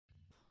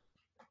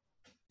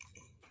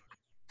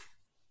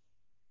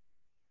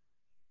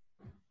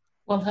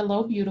Well,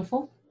 hello,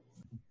 beautiful.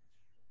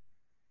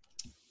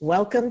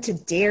 Welcome to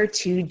Dare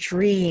to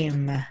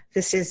Dream.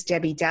 This is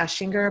Debbie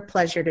Dashinger.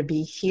 Pleasure to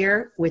be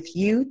here with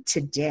you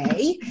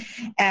today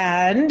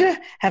and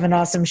have an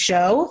awesome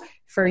show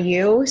for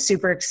you.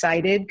 Super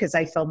excited because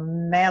I fell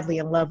madly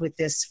in love with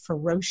this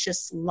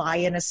ferocious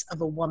lioness of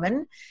a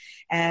woman.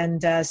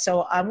 And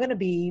so I'm going to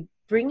be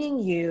bringing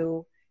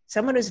you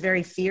someone who's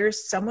very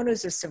fierce, someone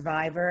who's a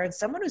survivor, and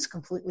someone who's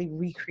completely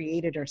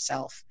recreated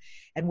herself.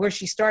 And where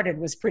she started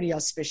was pretty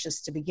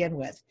auspicious to begin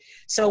with.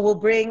 So we'll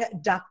bring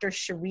Dr.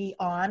 Cherie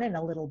on in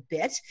a little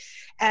bit.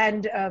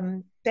 And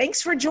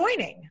thanks for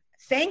joining.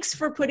 Thanks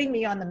for putting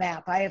me on the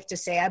map, I have to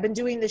say. I've been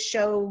doing this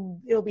show,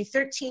 it'll be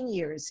 13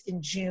 years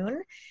in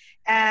June.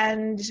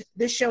 And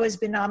this show has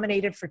been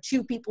nominated for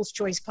 2 People's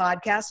Choice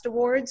Podcast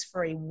Awards,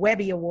 for a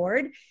Webby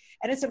Award,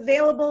 and it's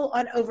available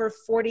on over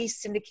 40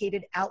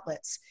 syndicated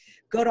outlets.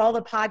 Go to all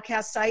the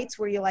podcast sites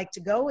where you like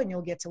to go, and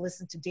you'll get to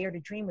listen to Dare to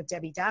Dream with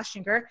Debbie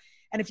Dashinger.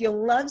 And if you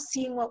love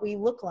seeing what we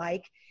look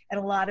like, and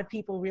a lot of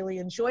people really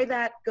enjoy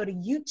that, go to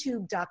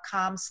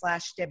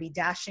youtube.com/Debbie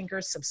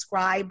Dashinger,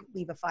 subscribe,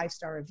 leave a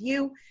 5-star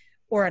review,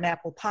 or an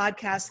Apple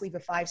Podcast, leave a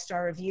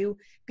 5-star review,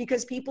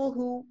 because people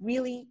who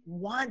really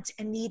want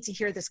and need to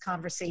hear this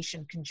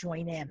conversation can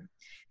join in.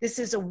 This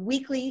is a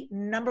weekly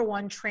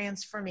 #1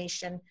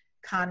 transformation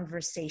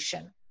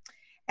conversation.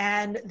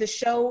 And the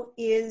show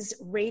is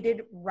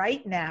rated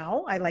right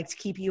now, I like to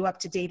keep you up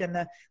to date on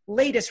the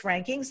latest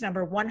rankings,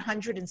 number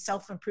 100 in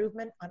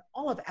self-improvement on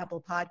all of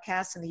Apple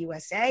Podcasts in the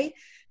USA,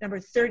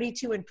 number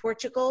 32 in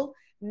Portugal,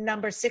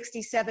 number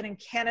 67 in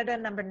Canada,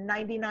 number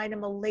 99 in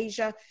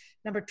Malaysia,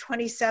 number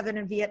 27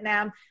 in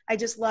Vietnam. I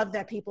just love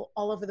that people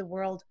all over the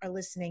world are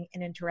listening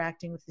and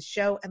interacting with the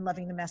show and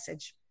loving the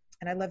message.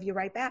 And I love you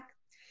right back.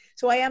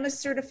 So I am a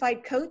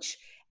certified coach.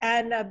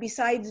 And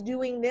besides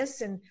doing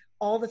this and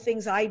all the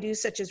things I do,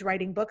 such as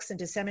writing books and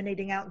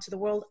disseminating out into the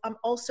world, I'm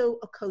also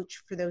a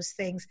coach for those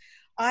things.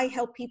 I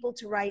help people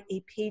to write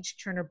a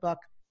page-turner book.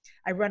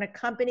 I run a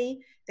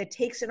company that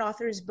takes an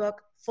author's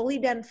book fully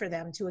done for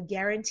them to a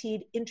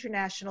guaranteed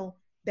international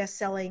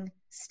best-selling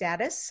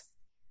status.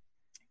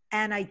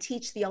 And I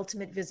teach the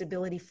ultimate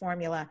visibility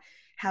formula,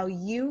 how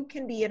you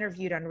can be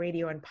interviewed on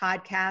radio and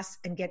podcasts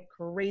and get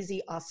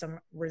crazy awesome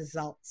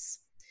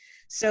results.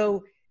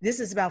 So this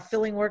is about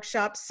filling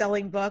workshops,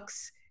 selling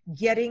books,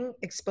 getting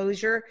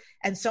exposure,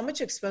 and so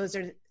much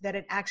exposure that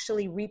it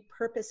actually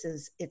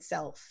repurposes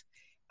itself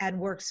and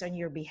works on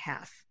your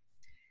behalf.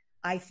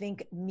 I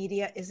think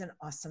media is an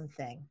awesome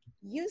thing.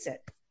 Use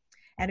it.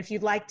 And if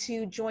you'd like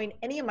to join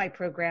any of my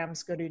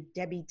programs, go to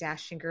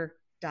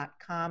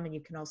debbiedashinger.com, and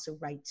you can also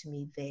write to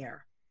me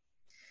there.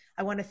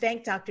 I want to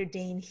thank Dr.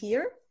 Dain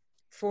Heer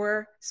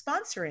for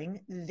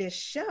sponsoring this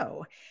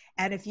show.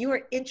 And if you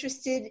are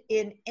interested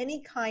in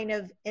any kind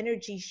of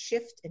energy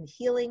shift and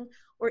healing,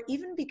 or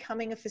even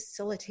becoming a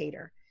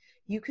facilitator,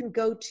 you can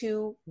go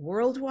to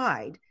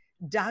worldwide,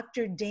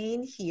 Dr.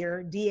 Dain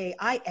Heer,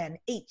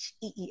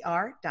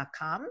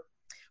 DAINHEER.com,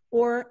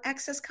 or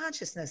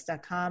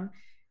accessconsciousness.com.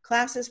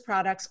 Classes,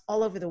 products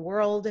all over the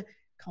world,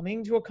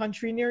 coming to a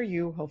country near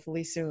you,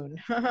 hopefully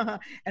soon.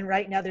 And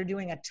right now they're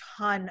doing a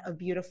ton of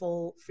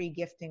beautiful free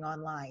gifting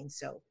online,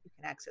 so you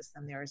can access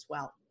them there as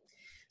well.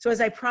 So as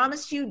I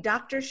promised you,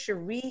 Dr.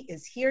 Cherie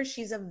is here.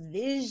 She's a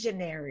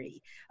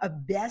visionary, a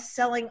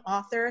best-selling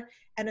author,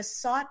 and a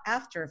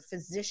sought-after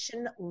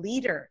physician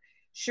leader.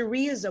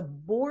 Cherie is a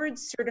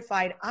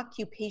board-certified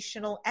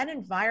occupational and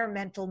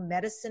environmental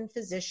medicine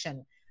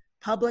physician,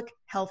 public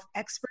health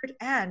expert,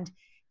 and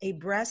a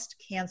breast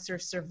cancer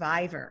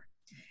survivor.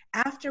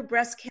 After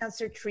breast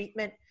cancer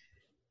treatment,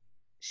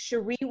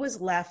 Cherie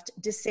was left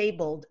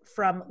disabled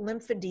from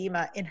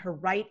lymphedema in her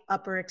right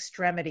upper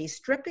extremity,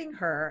 stripping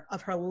her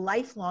of her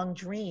lifelong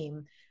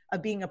dream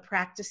of being a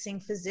practicing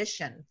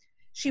physician.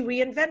 She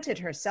reinvented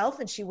herself,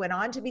 and she went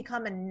on to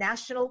become a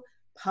national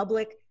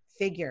public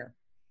figure,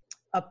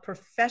 a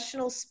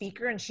professional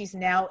speaker, and she's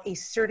now a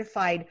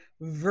certified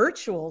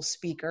virtual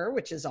speaker,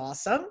 which is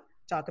awesome.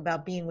 Talk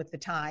about being with the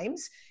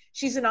times.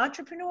 She's an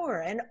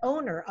entrepreneur and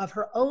owner of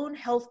her own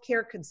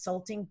healthcare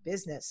consulting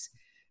business.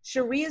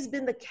 Cherie has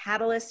been the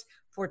catalyst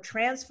for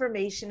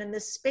transformation in the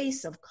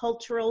space of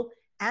cultural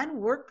and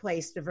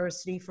workplace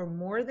diversity for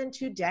more than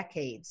 2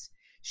 decades.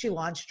 She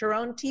launched her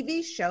own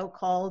TV show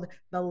called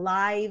The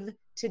Live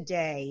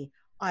Today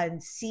on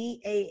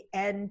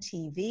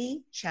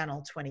CAN-TV,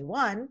 Channel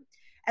 21,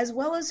 as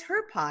well as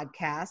her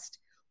podcast,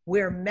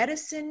 Where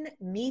Medicine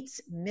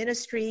Meets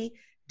Ministry,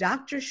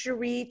 Dr.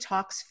 Cherie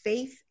Talks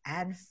Faith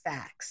and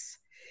Facts.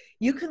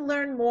 You can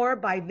learn more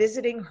by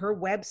visiting her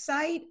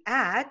website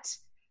at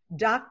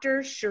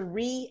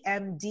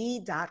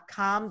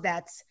drcheriemd.com.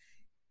 That's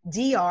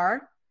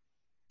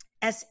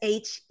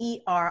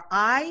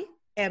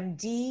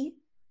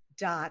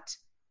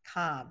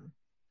drSherimd.com.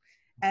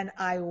 And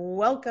I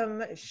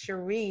welcome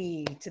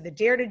Cherie to the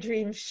Dare to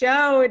Dream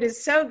show. It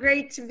is so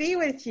great to be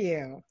with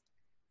you.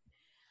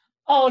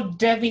 Oh,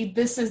 Debbie,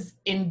 this is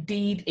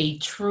indeed a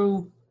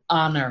true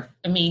honor.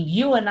 I mean,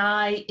 you and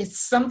I, it's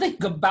something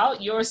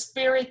about your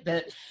spirit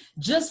that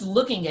just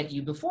looking at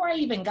you, before I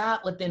even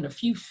got within a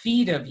few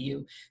feet of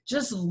you,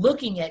 just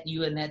looking at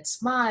you and that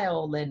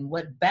smile and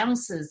what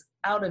bounces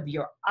out of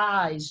your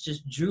eyes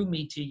just drew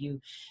me to you.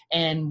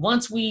 And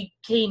once we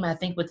came, I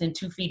think, within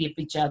 2 feet of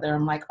each other,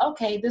 I'm like,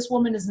 okay, this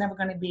woman is never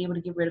going to be able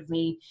to get rid of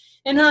me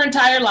in her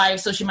entire life.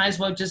 So she might as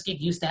well just get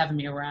used to having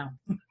me around.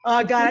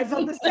 Oh God, I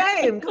felt the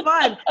same. Come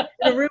on.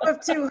 In a room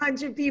of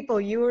 200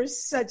 people, you were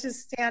such a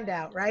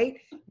standout, right?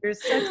 You're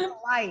such a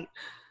light.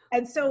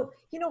 And so,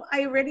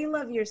 I already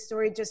love your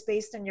story just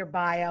based on your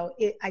bio.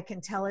 I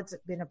can tell it's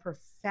been a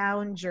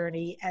profound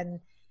journey, and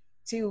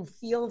to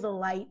feel the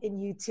light in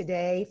you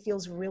today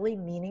feels really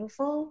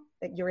meaningful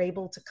that you're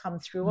able to come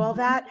through all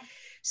that.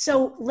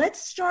 So let's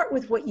start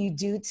with what you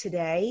do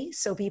today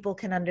so people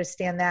can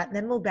understand that, and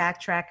then we'll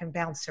backtrack and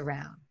bounce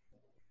around.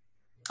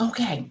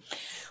 Okay.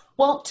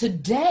 Well,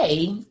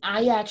 today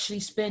I actually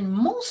spend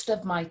most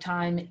of my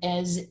time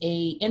as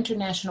an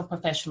international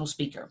professional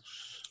speaker.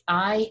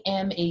 I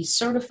am a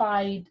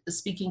certified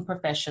speaking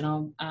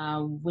professional,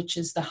 which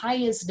is the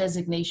highest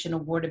designation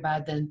awarded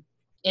by the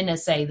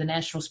NSA, the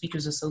National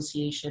Speakers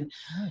Association.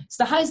 It's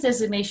the highest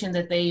designation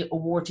that they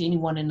award to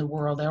anyone in the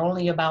world. There are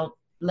only about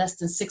less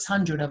than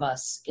 600 of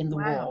us in the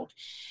world.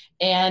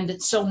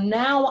 And so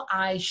now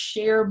I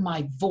share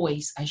my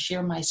voice, I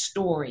share my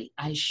story,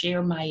 I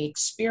share my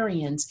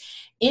experience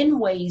in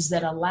ways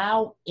that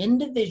allow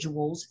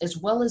individuals as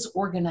well as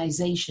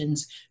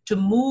organizations to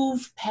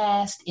move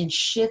past and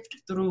shift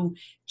through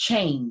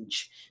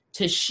change,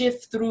 to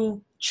shift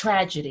through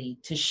tragedy,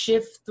 to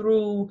shift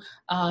through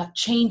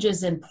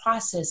changes in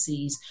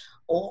processes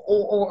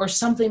or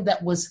something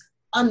that was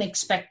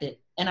unexpected.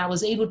 And I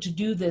was able to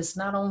do this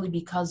not only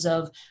because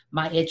of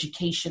my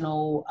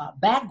educational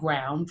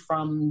background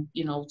from,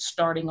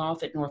 starting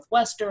off at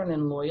Northwestern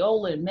and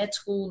Loyola and med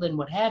school and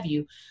what have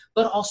you,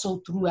 but also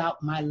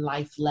throughout my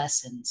life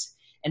lessons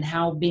and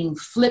how being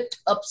flipped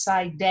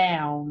upside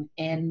down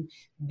and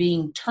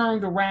being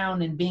turned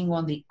around and being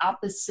on the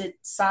opposite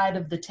side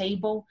of the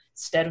table,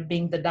 instead of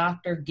being the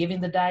doctor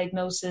giving the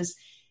diagnosis,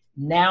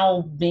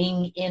 now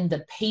being in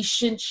the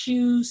patient's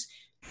shoes,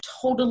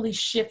 totally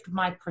shift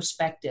my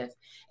perspective.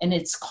 And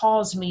it's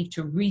caused me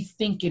to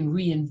rethink and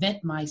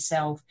reinvent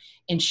myself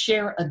and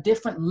share a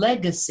different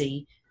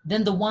legacy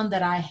than the one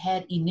that I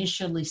had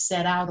initially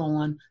set out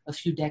on a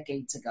few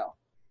decades ago.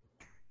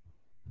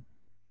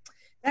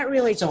 That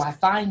really. So I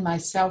find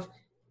myself,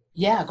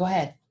 yeah, go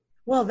ahead.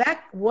 Well,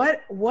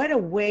 what a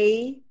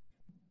way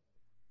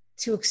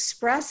to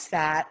express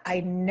that.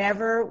 I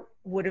never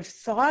would have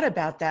thought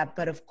about that,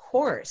 but of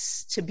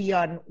course, to be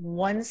on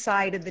one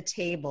side of the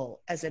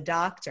table as a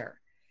doctor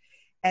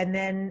and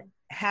then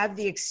have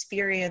the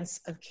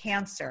experience of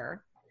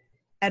cancer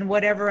and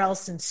whatever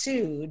else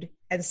ensued,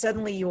 and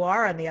suddenly you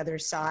are on the other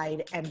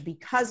side, and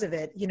because of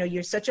it,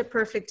 you're such a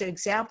perfect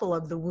example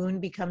of the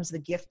wound becomes the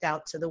gift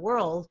out to the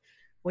world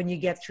when you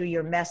get through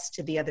your mess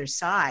to the other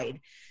side.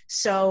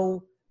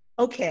 So,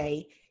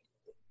 okay,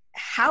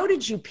 how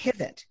did you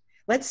pivot?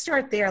 Let's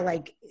start there.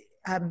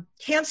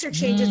 Cancer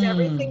changes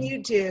everything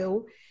you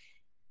do.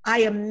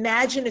 I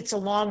imagine it's a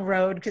long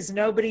road because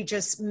nobody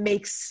just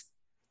makes,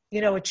 it's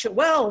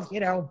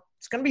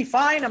going to be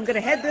fine. I'm going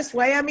to head this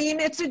way. I mean,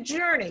 it's a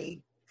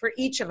journey for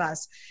each of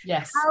us.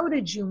 Yes. How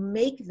did you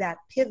make that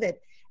pivot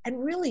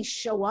and really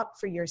show up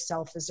for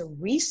yourself as a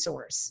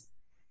resource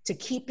to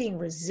keep being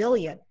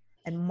resilient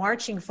and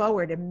marching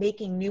forward and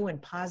making new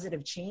and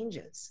positive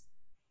changes?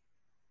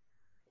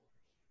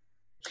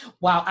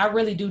 Wow, I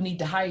really do need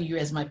to hire you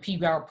as my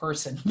PR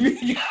person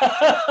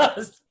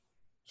because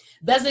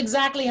that's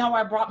exactly how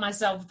I brought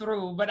myself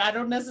through, but I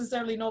don't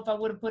necessarily know if I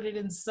would have put it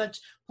in such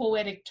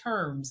poetic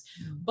terms.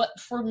 But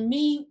for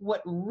me,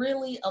 what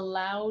really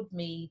allowed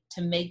me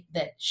to make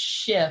that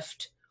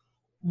shift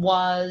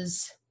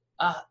was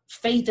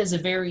faith is a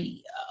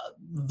very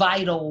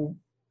vital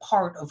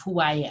part of who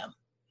I am.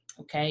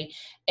 Okay.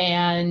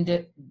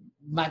 And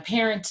my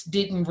parents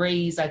didn't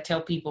raise, I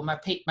tell people, my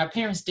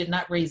parents did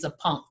not raise a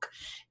punk.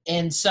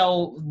 And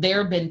so there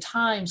have been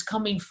times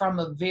coming from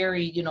a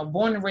very,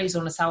 born and raised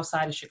on the south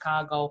side of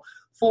Chicago,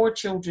 4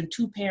 children,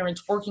 2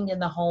 parents working in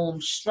the home,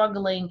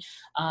 struggling,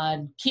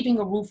 keeping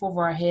a roof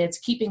over our heads,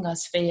 keeping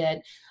us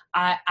fed.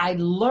 I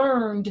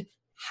learned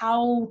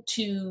how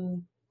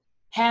to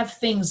have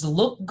things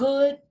look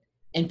good,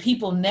 and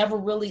people never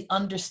really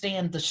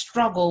understand the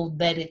struggle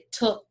that it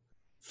took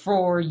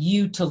for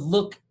you to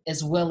look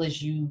as well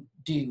as you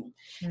do.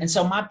 And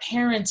so my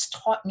parents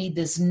taught me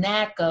this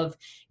knack of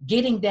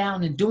getting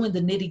down and doing the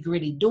nitty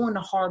gritty, doing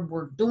the hard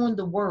work, doing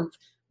the work,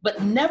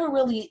 but never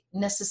really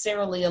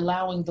necessarily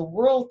allowing the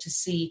world to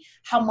see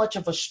how much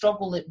of a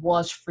struggle it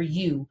was for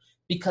you.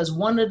 Because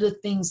one of the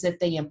things that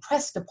they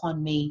impressed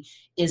upon me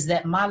is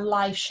that my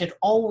life should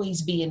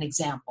always be an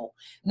example.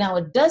 Now,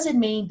 it doesn't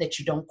mean that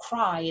you don't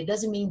cry. It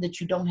doesn't mean that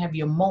you don't have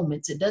your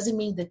moments. It doesn't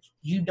mean that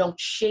you don't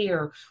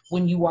share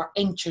when you are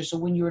anxious or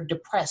when you're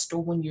depressed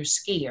or when you're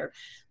scared.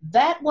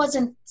 That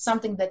wasn't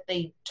something that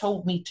they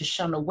told me to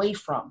shun away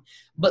from,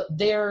 but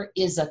there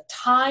is a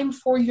time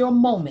for your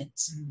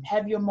moments.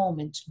 Have your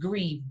moments,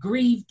 grieve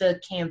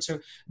the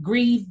cancer,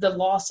 grieve the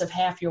loss of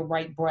half your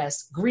right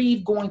breast,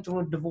 grieve going through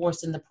a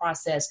divorce in the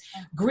process,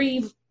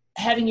 grieve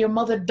having your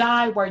mother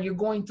die while you're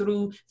going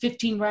through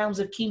 15 rounds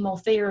of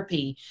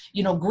chemotherapy,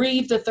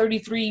 grieve the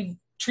 33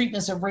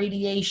 treatments of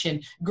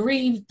radiation,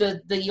 grieve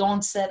the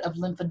onset of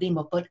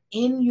lymphedema. But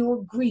in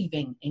your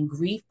grieving, and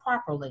grieve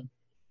properly,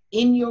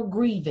 in your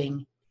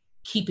grieving,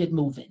 keep it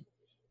moving.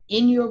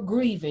 In your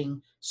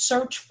grieving,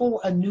 search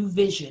for a new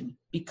vision,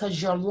 because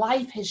your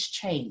life has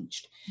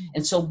changed.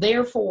 And so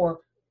therefore,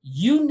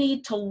 you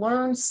need to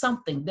learn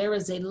something. There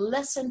is a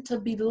lesson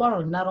to be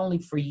learned, not only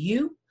for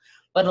you,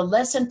 but a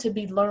lesson to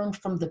be learned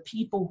from the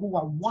people who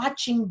are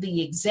watching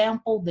the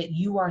example that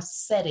you are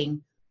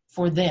setting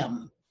for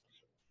them.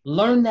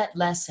 Learn that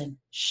lesson,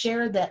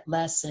 share that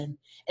lesson,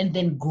 and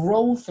then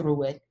grow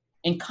through it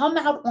and come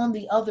out on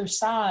the other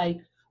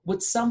side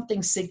with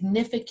something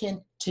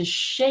significant to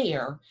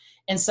share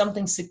and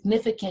something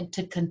significant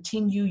to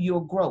continue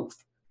your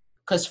growth.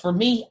 Because for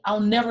me, I'll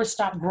never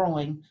stop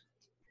growing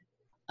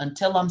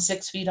until I'm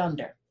 6 feet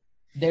under.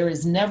 There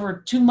is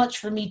never too much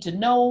for me to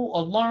know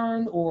or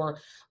learn or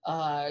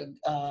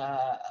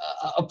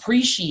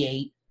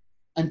appreciate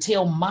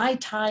until my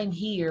time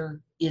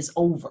here is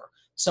over.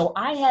 So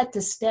I had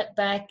to step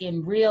back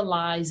and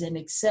realize and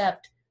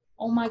accept,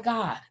 oh my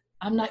God,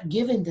 I'm not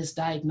given this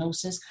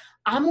diagnosis.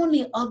 I'm on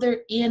the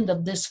other end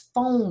of this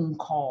phone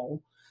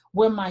call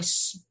where my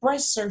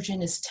breast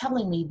surgeon is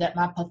telling me that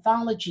my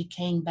pathology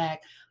came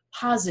back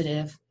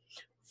positive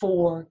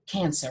for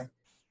cancer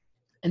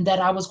and that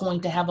I was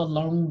going to have a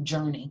long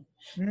journey.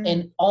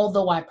 And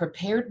although I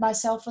prepared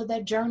myself for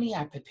that journey,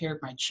 I prepared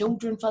my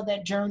children for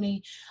that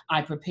journey,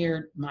 I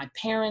prepared my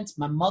parents,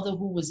 my mother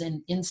who was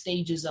in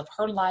stages of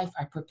her life,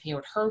 I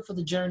prepared her for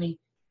the journey.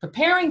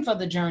 Preparing for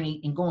the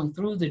journey and going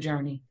through the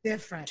journey.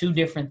 Different. Two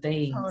different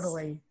things.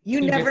 Totally.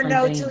 You never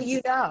know till you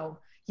know.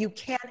 You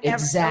can't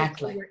ever know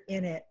till you're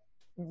in it.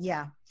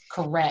 Yeah.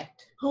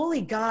 Correct.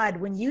 Holy God,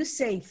 when you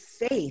say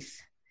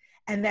faith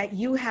and that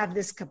you have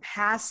this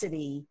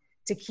capacity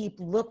to keep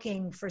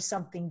looking for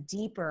something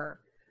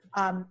deeper,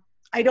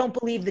 I don't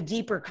believe the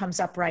deeper comes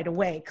up right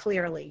away,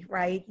 clearly,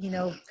 right?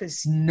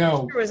 Because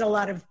there was a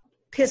lot of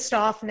pissed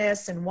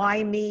offness and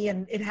why me,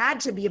 and it had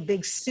to be a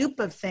big soup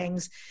of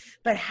things.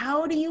 But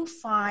how do you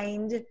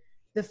find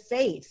the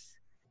faith?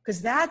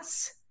 Because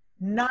that's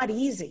not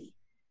easy.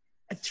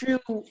 Through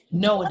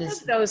one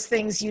of those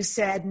things you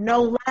said,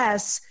 no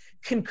less,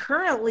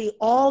 concurrently,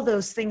 all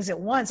those things at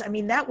once. I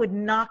mean, that would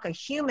knock a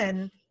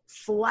human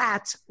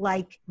flat,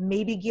 like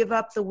maybe give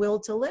up the will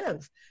to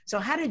live. So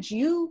how did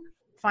you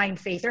find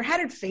faith, or how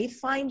did faith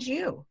find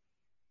you?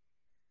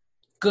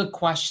 Good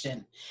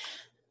question.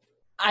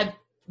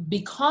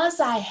 Because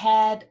I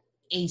had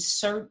a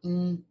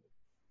certain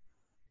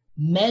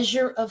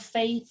measure of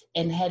faith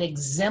and had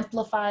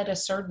exemplified a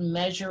certain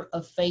measure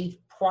of faith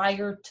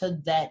prior to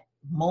that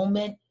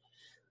moment,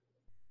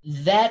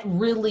 that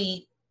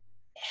really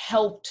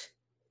helped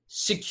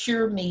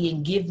secure me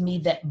and give me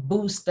that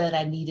boost that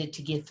I needed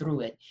to get through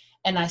it.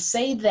 And I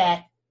say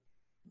that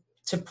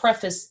to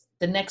preface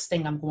the next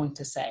thing I'm going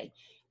to say.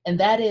 And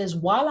that is,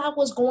 while I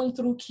was going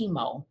through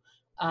chemo,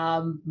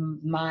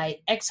 my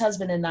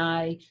ex-husband and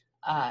I,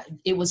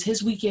 it was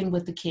his weekend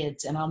with the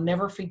kids, and I'll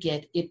never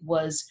forget, it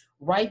was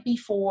right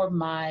before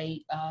my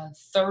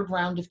third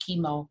round of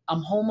chemo.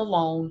 I'm home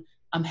alone.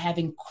 I'm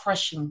having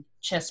crushing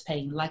chest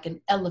pain, like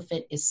an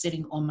elephant is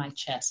sitting on my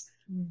chest.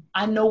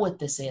 I know what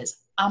this is.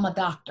 I'm a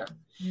doctor.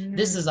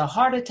 This is a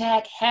heart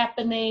attack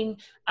happening.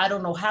 I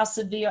don't know how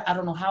severe, I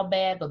don't know how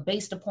bad, but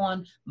based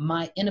upon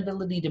my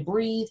inability to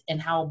breathe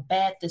and how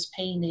bad this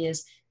pain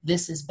is,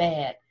 this is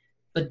bad.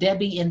 But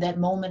Debbie, in that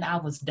moment, I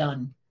was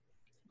done.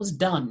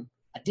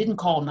 I didn't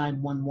call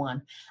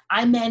 911.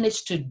 I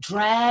managed to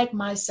drag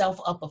myself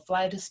up a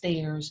flight of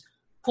stairs,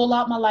 pull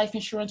out my life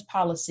insurance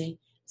policy,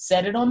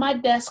 set it on my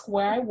desk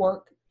where I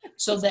work,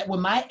 so that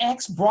when my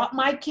ex brought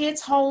my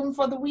kids home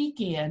for the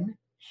weekend,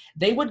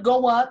 they would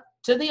go up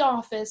to the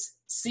office,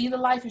 see the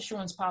life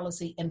insurance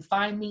policy, and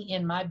find me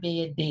in my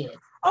bed dead.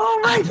 Oh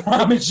my I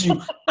promise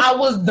you, I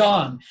was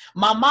done.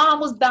 My mom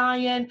was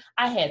dying.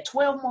 I had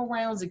 12 more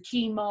rounds of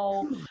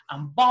chemo.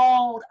 I'm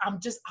bald. I'm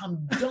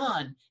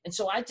done. And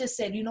so I just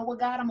said, you know what,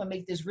 God, I'm going to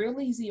make this real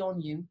easy on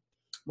you.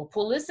 We'll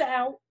pull this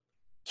out.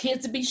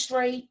 Kids will be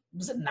straight. It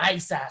was a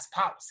nice size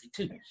policy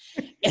too.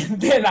 And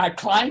then I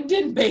climbed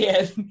in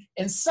bed.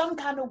 In some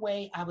kind of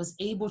way, I was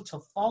able to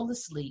fall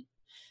asleep.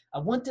 I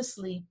went to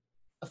sleep.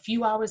 A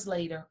few hours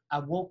later, I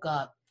woke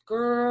up.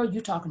 Girl,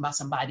 you talking about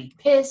somebody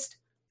pissed?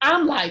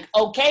 I'm like,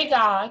 okay,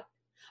 God,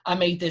 I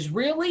made this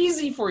real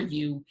easy for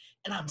you,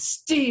 and I'm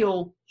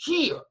still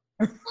here.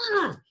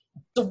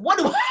 So what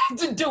do I have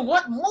to do?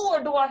 What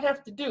more do I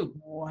have to do?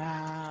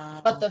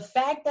 Wow. But the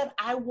fact that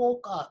I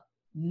woke up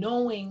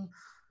knowing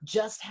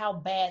just how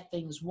bad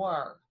things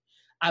were,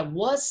 I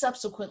was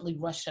subsequently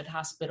rushed to the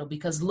hospital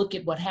because look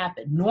at what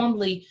happened.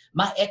 Normally,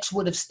 my ex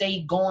would have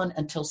stayed gone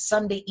until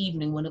Sunday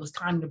evening when it was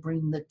time to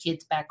bring the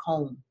kids back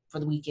home for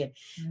the weekend.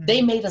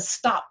 They made a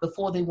stop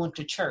before they went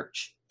to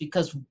church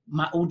because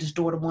my oldest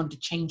daughter wanted to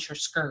change her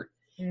skirt.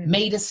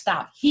 Made a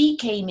stop. He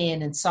came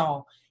in and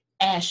saw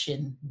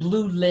ashen,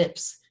 blue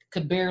lips,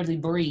 could barely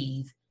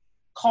breathe,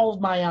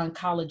 called my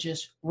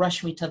oncologist,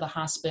 rushed me to the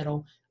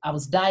hospital. I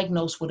was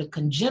diagnosed with a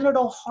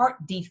congenital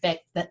heart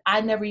defect that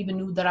I never even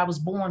knew that I was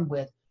born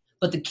with.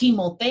 But the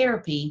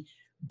chemotherapy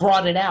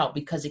brought it out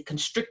because it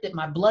constricted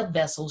my blood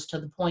vessels to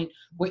the point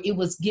where it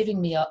was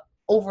giving me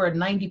over a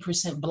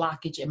 90%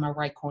 blockage in my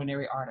right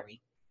coronary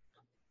artery.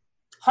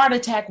 Heart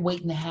attack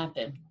waiting to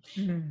happen.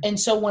 And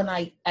so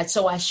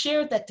I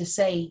shared that to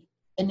say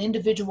an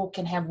individual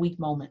can have weak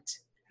moments.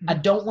 I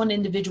don't want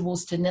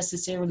individuals to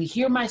necessarily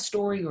hear my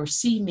story or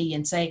see me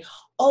and say,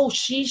 oh,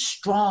 she's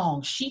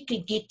strong. She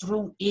could get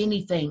through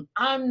anything.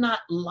 I'm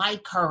not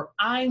like her.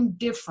 I'm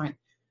different.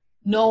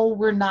 No,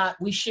 we're not.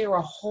 We share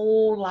a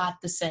whole lot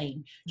the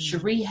same.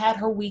 Cherie had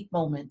her weak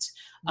moments,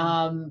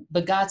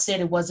 but God said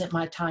it wasn't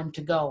my time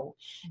to go.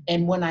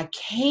 And when I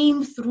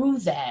came through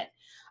that,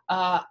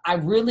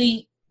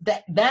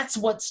 that's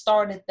what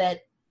started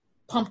that,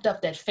 pumped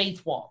up that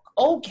faith walk.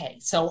 Okay,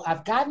 so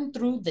I've gotten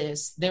through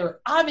this. There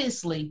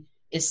obviously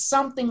is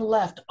something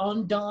left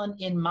undone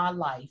in my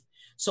life.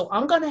 So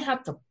I'm going to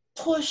have to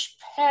push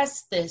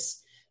past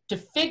this to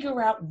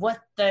figure out what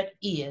that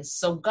is.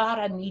 So God,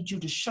 I need you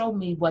to show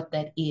me what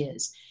that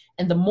is.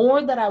 And the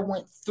more that I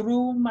went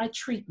through my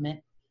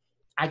treatment,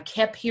 I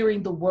kept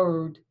hearing the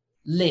word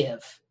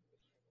live.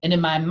 And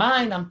in my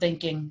mind, I'm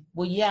thinking,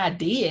 well, yeah, I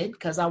did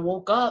because I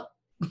woke up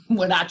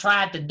when I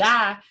tried to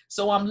die,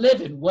 so I'm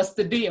living. What's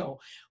the deal?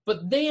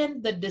 But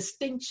then the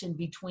distinction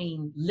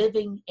between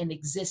living and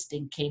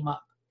existing came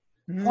up.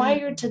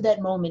 Prior to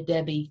that moment,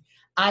 Debbie,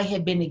 I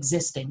had been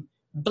existing,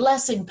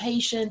 blessing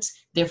patients,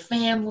 their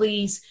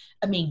families,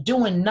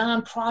 doing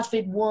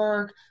nonprofit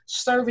work,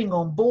 serving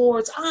on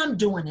boards. I'm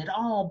doing it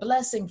all,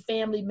 blessing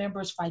family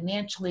members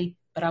financially,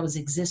 but I was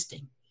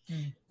existing.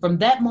 From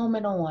that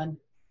moment on,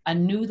 I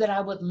knew that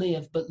I would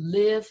live, but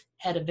live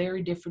had a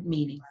very different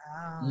meaning.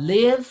 Wow.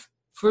 Live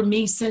for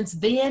me since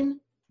then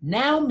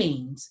now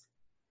means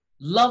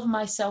love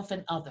myself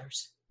and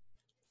others,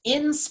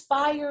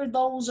 inspire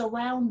those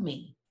around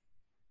me,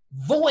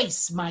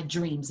 voice my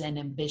dreams and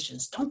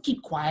ambitions. Don't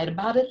keep quiet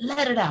about it.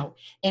 Let it out,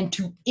 and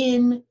to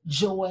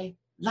enjoy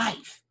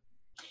life.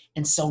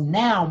 And so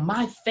now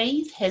my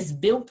faith has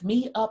built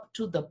me up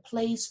to the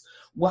place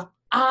where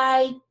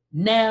I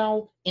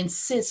now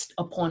insist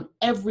upon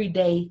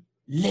everyday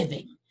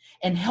living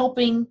and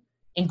helping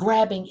and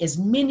grabbing as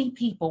many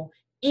people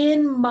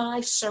in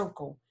my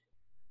circle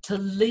to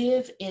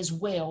live as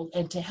well,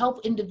 and to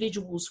help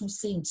individuals who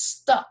seem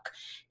stuck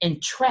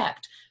and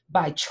trapped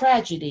by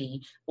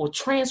tragedy or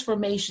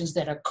transformations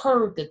that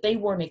occurred that they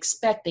weren't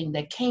expecting,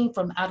 that came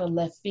from out of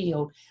left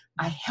field.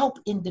 I help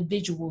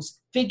individuals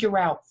figure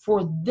out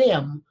for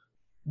them,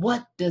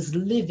 what does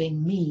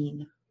living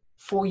mean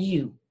for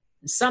you?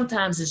 And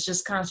sometimes it's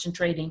just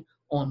concentrating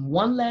on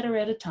one letter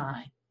at a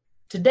time.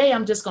 Today,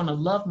 I'm just going to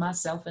love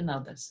myself and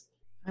others.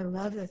 I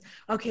love it.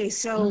 Okay,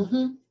 so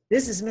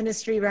this is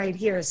ministry right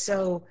here.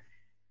 So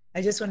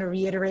I just want to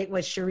reiterate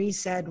what Cherie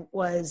said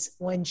was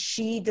when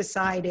she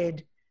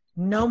decided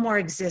no more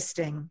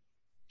existing.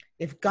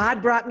 If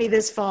God brought me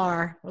this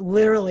far,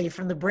 literally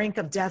from the brink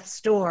of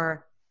death's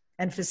door,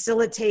 and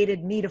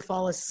facilitated me to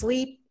fall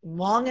asleep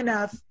long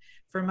enough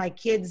for my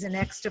kids and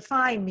ex to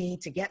find me,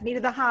 to get me to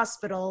the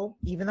hospital,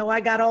 even though I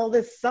got all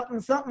this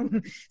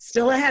something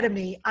still ahead of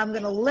me, I'm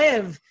going to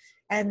live.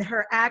 And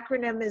her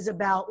acronym is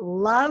about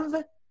love,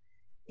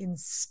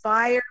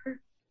 inspire,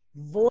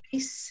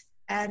 voice,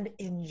 and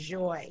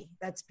enjoy.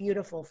 That's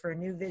beautiful for a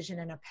new vision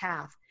and a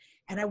path.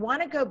 And I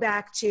want to go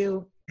back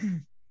to,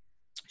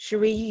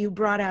 Cherie, you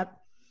brought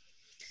up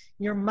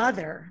your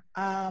mother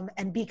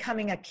and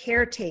becoming a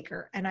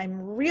caretaker. And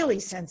I'm really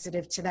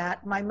sensitive to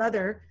that. My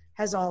mother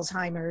has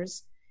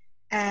Alzheimer's,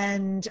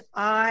 and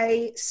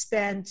I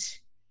spent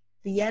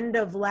the end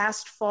of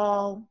last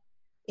fall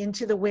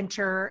into the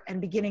winter and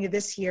beginning of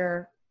this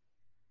year.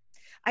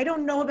 I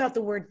don't know about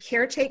the word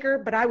caretaker,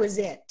 but I was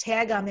it.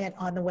 Tag, I'm it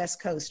on the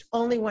West Coast.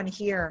 Only one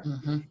here.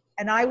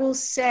 And I will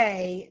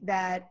say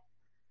that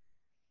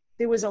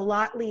there was a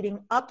lot leading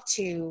up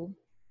to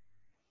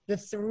the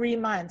 3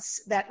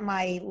 months that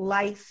my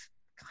life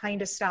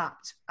kind of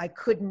stopped. I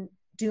couldn't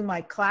do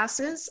my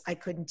classes. I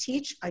couldn't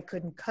teach. I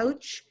couldn't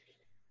coach.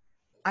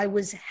 I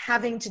was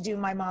having to do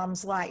my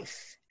mom's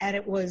life. And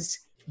it was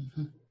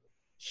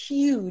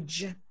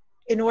huge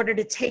in order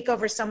to take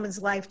over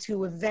someone's life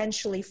to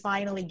eventually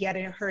finally get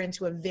her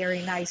into a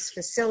very nice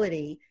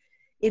facility.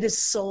 It is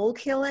soul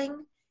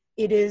killing.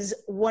 It is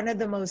one of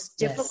the most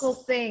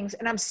difficult things.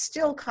 And I'm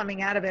still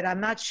coming out of it.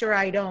 I'm not sure,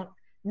 I don't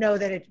know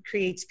that it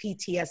creates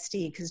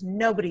PTSD because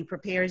nobody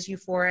prepares you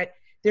for it.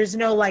 There's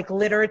no like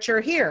literature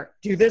here,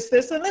 do this,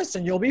 this, and this,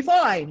 and you'll be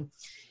fine.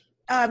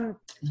 And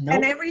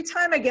every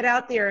time I get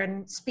out there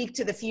and speak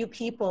to the few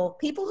people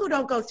who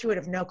don't go through it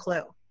have no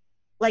clue.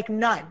 Like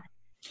none.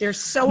 They're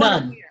so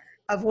None. unaware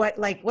of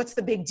what's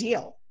the big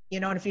deal?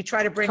 And if you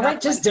try to bring Correct,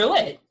 up, just do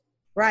it.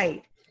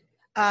 Right.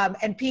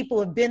 And people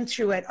who have been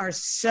through it are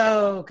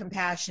so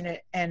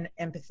compassionate and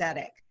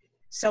empathetic.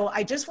 So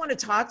I just want to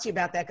talk to you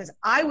about that, because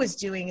I was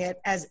doing it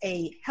as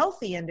a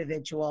healthy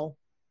individual,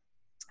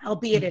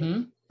 albeit it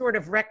sort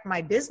of wrecked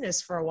my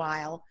business for a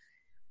while.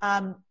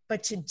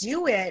 But to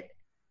do it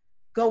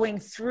going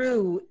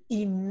through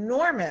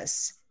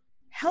enormous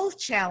health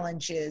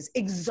challenges,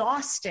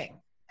 exhausting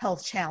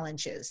health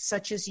challenges,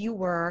 such as you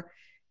were,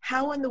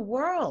 how in the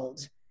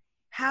world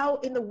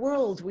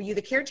were you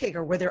the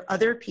caretaker? Were there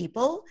other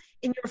people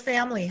in your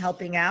family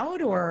helping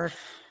out, or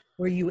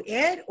were you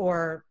it?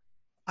 Or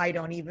I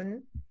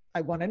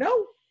want to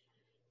know.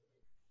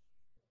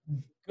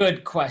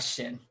 Good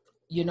question.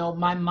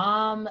 My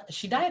mom,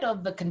 she died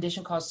of the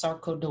condition called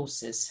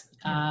sarcoidosis.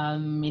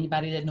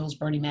 Anybody that knows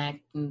Bernie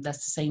Mac,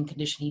 that's the same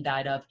condition he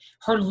died of.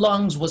 Her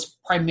lungs was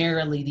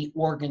primarily the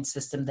organ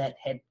system that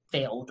had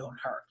failed on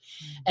her.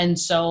 And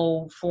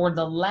so for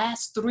the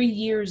last 3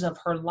 years of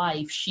her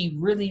life, she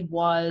really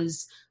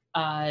was,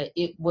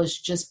 it was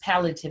just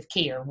palliative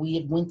care. We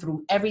had went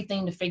through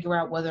everything to figure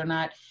out whether or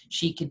not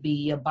she could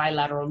be a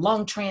bilateral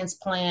lung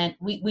transplant.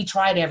 We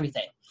tried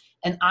everything.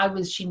 And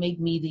she made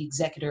me the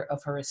executor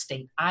of her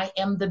estate. I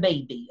am the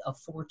baby of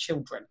 4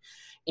 children.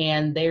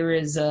 And there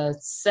is a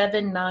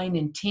 7, 9,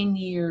 and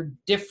 10-year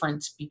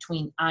difference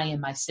between I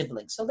and my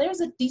siblings. So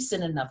there's a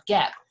decent enough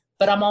gap,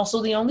 but I'm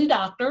also the only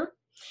doctor.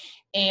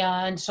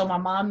 And so my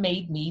mom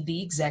made me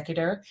the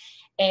executor.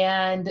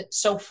 And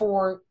so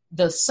for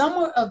the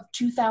summer of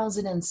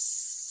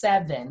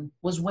 2007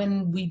 was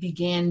when we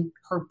began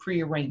her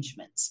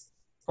prearrangements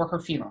for her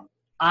funeral.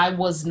 I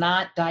was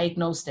not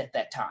diagnosed at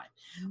that time,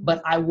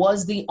 but I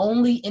was the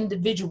only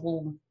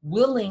individual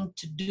willing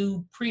to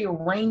do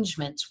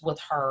prearrangements with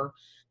her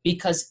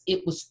because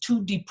it was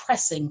too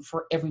depressing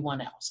for everyone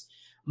else.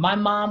 My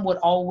mom would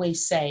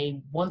always say,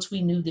 once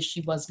we knew that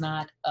she was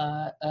not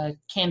a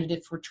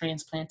candidate for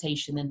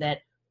transplantation and that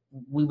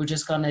we were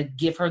just going to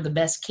give her the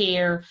best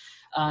care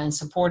and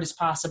support as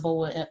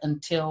possible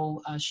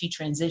until she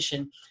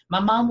transitioned, my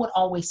mom would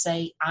always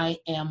say, I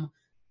am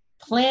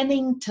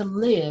planning to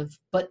live,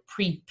 but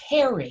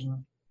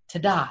preparing to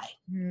die.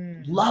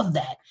 Love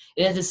that.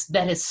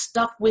 That has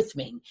stuck with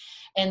me.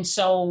 And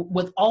so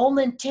with all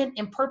intent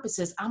and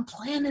purposes, I'm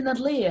planning to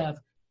live,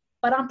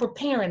 but I'm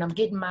preparing. I'm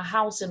getting my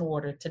house in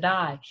order to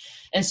die.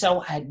 And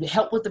so I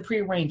help with the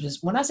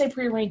prearrangements. When I say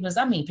prearrangements,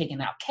 I mean picking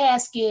out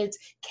caskets,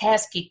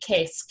 casket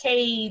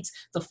cascades,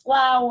 the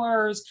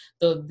flowers,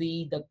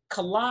 the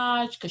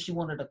collage, because she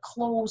wanted a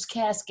closed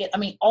casket. I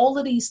mean, all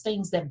of these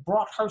things that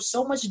brought her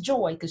so much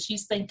joy, because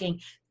she's thinking,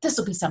 this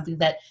will be something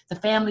that the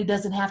family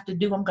doesn't have to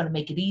do. I'm going to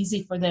make it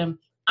easy for them.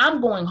 I'm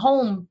going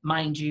home,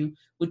 mind you,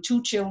 with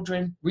 2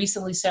 children,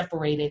 recently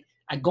separated.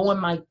 I go in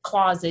my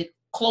closet,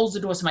 close the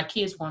door so my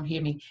kids won't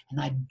hear me, and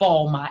I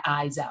bawl my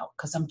eyes out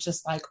because I'm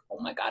just like, oh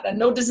my God, I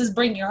know this is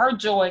bringing her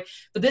joy,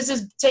 but this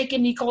is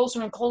taking me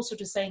closer and closer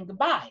to saying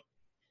goodbye.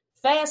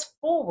 Fast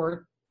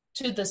forward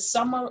to the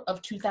summer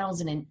of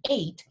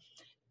 2008,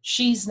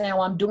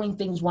 I'm doing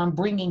things where I'm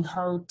bringing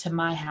her to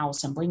my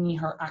house. I'm bringing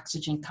her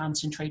oxygen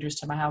concentrators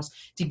to my house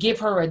to give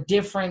her a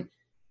different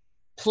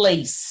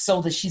place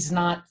so that she's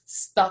not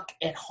stuck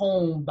at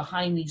home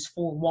behind these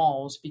 4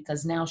 walls,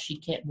 because now she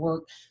can't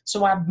work.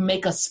 So I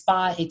make a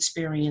spa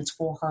experience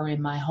for her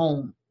in my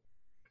home.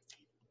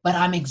 But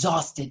I'm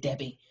exhausted,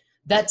 Debbie.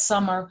 That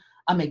summer,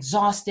 I'm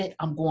exhausted.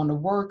 I'm going to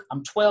work.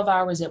 I'm 12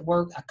 hours at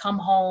work. I come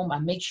home. I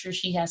make sure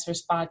she has her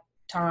spa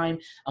time.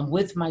 I'm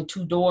with my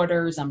 2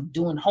 daughters. I'm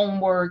doing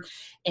homework,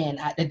 and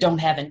I don't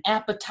have an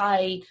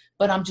appetite,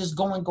 but I'm just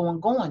going.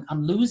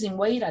 I'm losing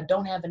weight. I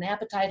don't have an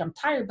appetite. I'm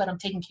tired, but I'm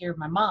taking care of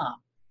my mom.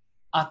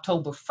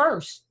 October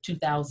 1st,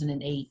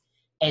 2008,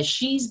 as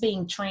she's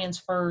being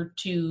transferred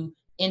to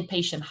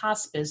inpatient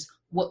hospice,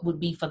 what would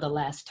be for the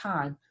last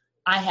time,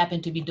 I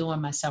happen to be doing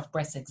my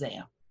self-breast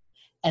exam.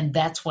 And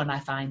that's when I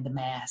find the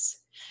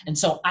mass. And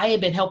so I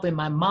have been helping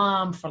my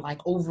mom for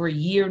like over a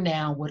year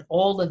now with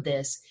all of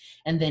this.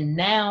 And then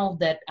now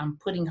that I'm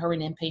putting her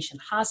in inpatient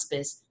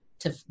hospice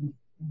to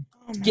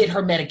get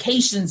her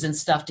medications and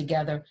stuff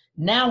together,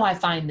 now I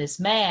find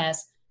this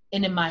mass.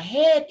 And in my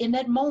head, in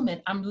that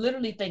moment, I'm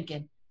literally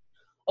thinking,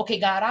 okay,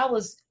 God, I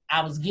was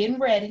getting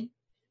ready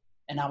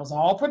and I was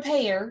all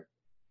prepared,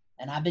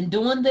 and I've been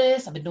doing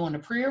this. I've been doing the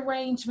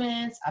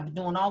prearrangements. I've been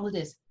doing all of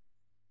this.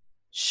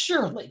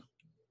 Surely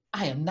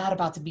I am not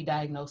about to be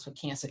diagnosed with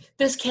cancer.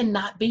 This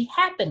cannot be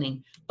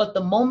happening. But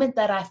the moment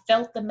that I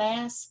felt the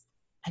mass,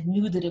 I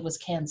knew that it was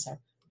cancer.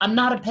 I'm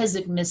not a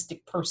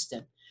pessimistic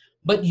person,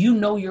 but you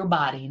know your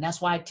body. And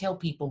that's why I tell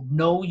people,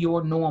 know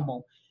your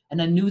normal.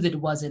 And I knew that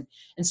it wasn't.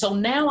 And so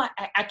now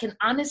I can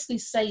honestly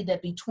say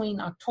that between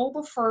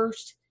October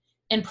 1st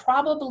and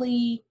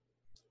probably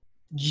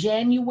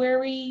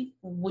January,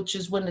 which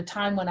is the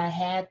time when I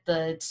had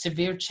the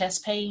severe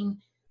chest pain,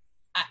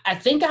 I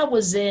think I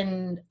was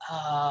in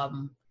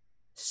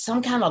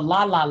some kind of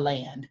la-la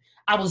land.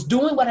 I was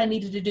doing what I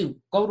needed to do.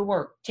 Go to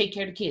work, take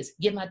care of the kids,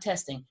 get my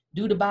testing,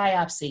 do the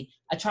biopsy.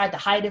 I tried to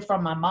hide it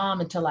from my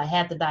mom until I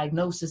had the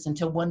diagnosis,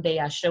 until one day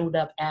I showed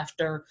up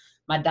after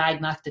my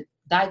diagnostic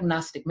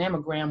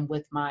mammogram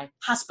with my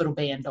hospital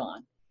band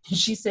on. And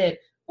she said,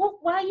 well,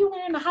 why are you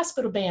wearing a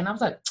hospital band? I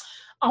was like,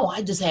 oh,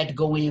 I just had to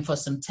go in for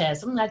some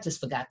tests. I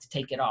just forgot to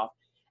take it off.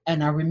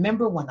 And I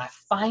remember when I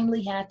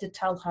finally had to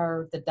tell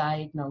her the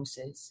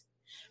diagnosis,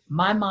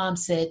 my mom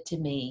said to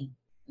me,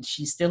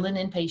 she's still in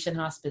inpatient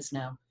hospice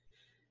now,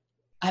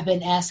 I've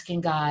been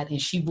asking God,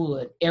 and she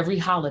would, every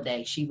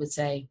holiday, she would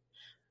say,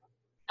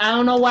 I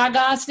don't know why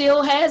God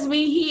still has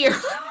me here,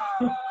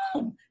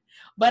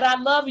 but I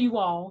love you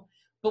all.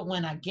 But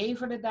when I gave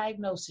her the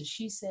diagnosis,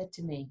 she said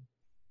to me,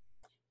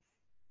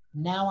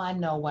 now I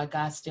know why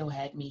God still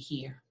had me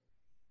here.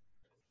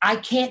 I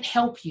can't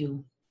help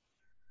you,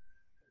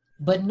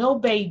 but no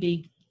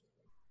baby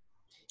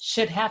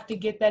should have to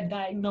get that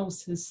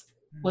diagnosis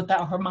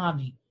without her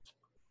mommy.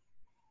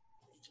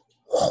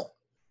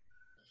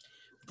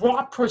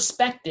 Broad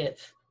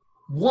perspective.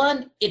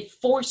 One, it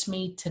forced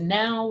me to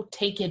now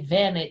take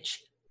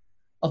advantage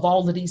of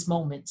all of these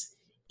moments.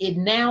 It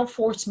now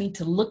forced me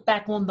to look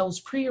back on those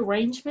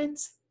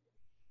prearrangements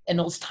and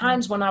those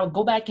times when I would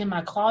go back in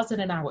my closet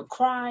and I would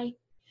cry.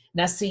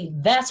 Now, see,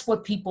 that's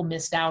what people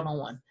missed out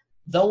on.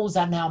 Those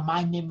are now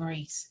my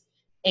memories.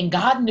 And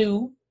God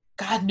knew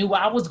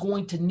I was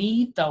going to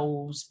need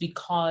those,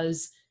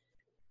 because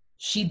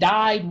she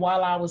died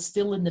while I was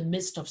still in the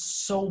midst of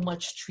so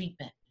much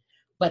treatment.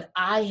 But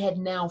I had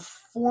now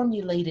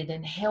formulated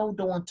and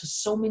held on to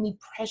so many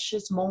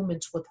precious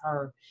moments with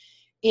her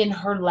in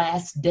her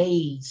last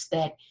days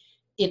that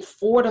it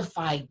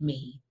fortified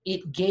me.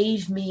 It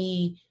gave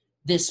me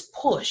this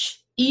push.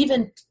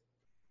 Even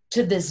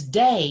to this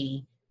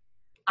day,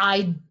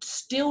 I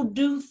still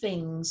do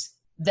things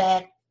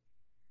that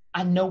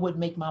I know would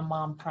make my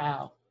mom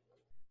proud.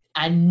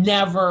 I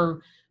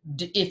never,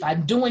 if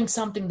I'm doing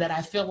something that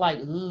I feel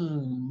like,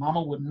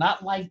 mama would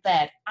not like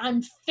that.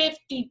 I'm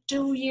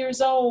 52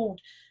 years old,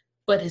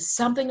 but it's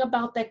something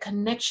about that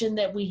connection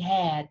that we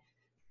had.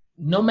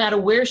 No matter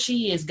where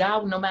she is,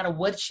 God, no matter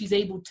what she's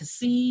able to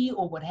see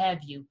or what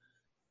have you,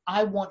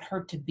 I want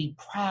her to be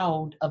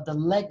proud of the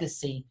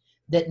legacy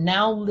that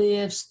now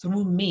lives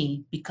through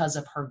me because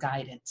of her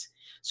guidance.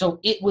 So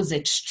it was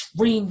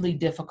extremely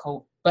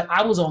difficult, but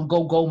I was on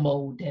go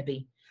mode,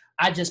 Debbie.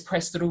 I just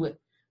pressed through it.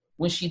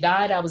 When she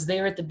died, I was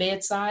there at the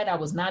bedside. I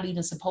was not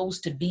even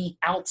supposed to be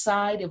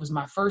outside. It was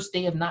my first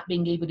day of not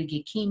being able to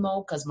get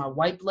chemo because my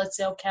white blood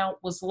cell count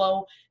was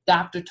low.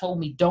 Doctor told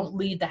me, don't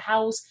leave the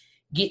house.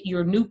 Get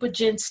your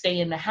Neupogen, stay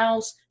in the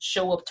house,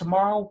 show up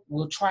tomorrow.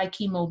 We'll try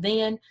chemo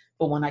then.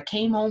 But when I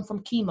came home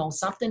from chemo,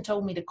 something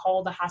told me to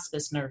call the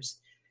hospice nurse.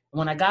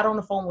 When I got on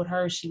the phone with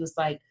her, she was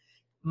like,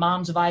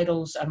 Mom's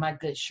vitals are not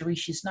good. Cherie,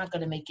 she's not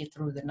going to make it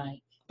through the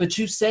night. But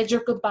you said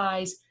your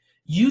goodbyes.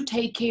 You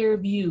take care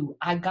of you.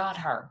 I got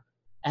her.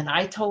 And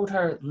I told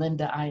her,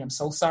 Linda, I am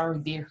so sorry,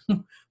 dear,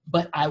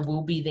 but I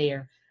will be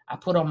there. I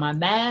put on my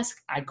mask.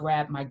 I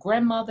grabbed my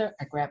grandmother.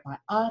 I grabbed my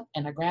aunt,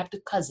 and I grabbed a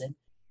cousin.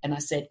 And I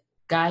said,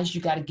 guys,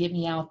 you got to get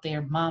me out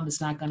there. Mom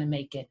is not going to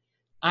make it.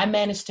 I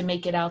managed to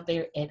make it out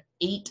there at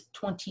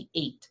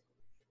 8:28.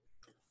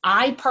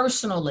 I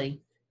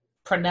personally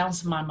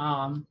pronounced my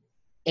mom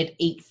at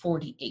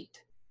 8:48.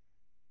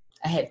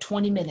 I had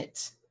 20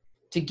 minutes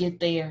to get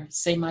there,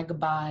 say my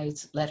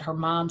goodbyes, let her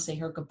mom say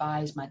her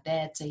goodbyes, my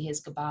dad say his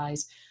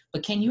goodbyes.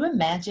 But can you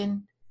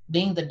imagine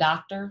being the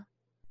doctor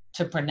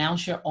to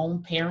pronounce your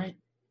own parent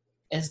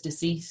as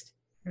deceased?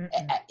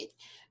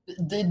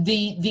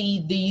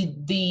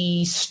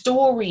 The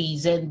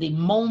stories and the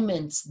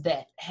moments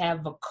that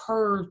have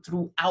occurred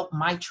throughout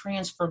my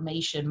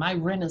transformation, my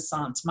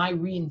renaissance, my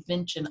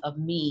reinvention of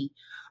me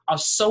are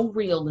so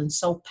real and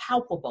so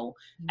palpable.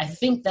 I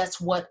think that's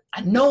what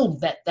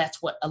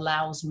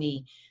allows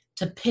me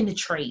to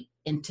penetrate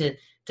and to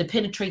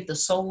penetrate the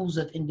souls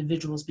of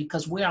individuals,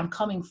 because where I'm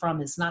coming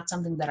from is not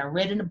something that I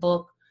read in a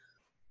book,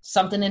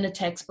 something in a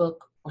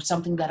textbook, or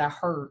something that I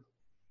heard.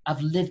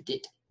 I've lived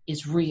it.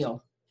 It's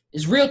real.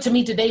 It's real to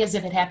me today as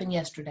if it happened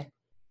yesterday.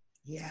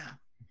 Yeah.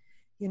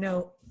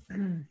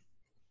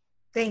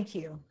 Thank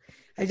you.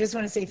 I just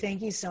want to say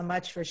thank you so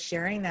much for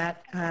sharing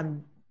that.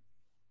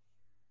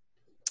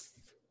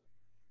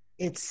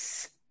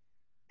 It's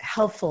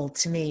helpful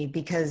to me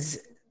because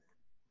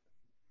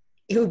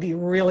it would be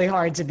really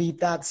hard to beat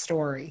that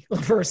story,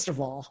 first of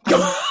all.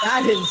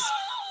 That is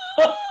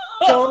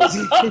so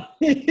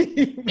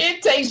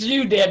it takes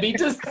you, Debbie,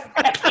 to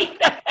say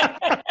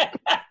that.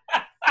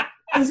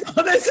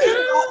 So this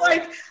is not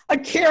like a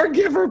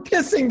caregiver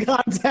pissing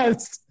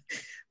contest.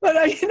 But,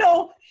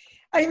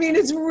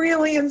 it's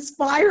really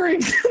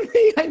inspiring to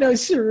me. I know,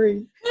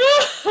 Cherie.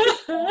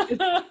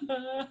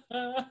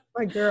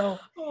 My girl.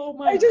 Oh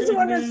my I just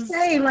want to goodness.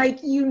 say,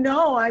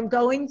 I'm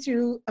going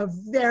through a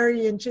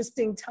very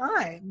interesting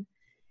time.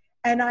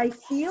 And I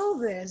feel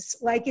this,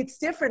 like it's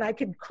different. I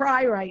could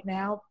cry right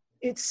now.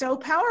 It's so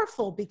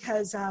powerful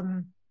because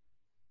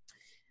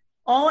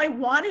all I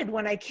wanted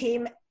when I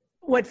came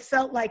what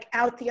felt like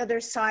out the other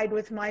side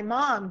with my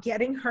mom,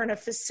 getting her in a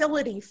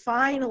facility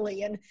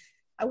finally. And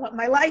I want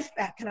my life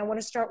back and I want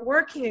to start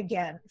working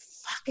again.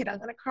 Fuck it, I'm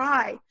going to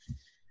cry.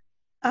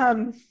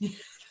 And it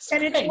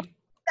wasn't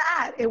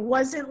that. It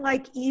wasn't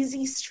like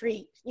easy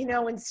street.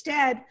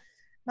 Instead,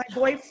 my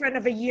boyfriend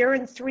of a year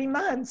and 3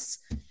 months,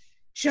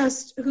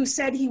 who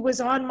said he was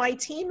on my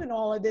team and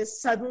all of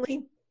this,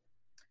 suddenly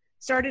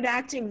started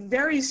acting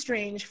very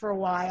strange for a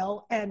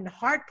while and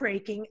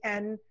heartbreaking.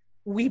 And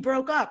we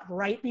broke up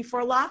right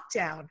before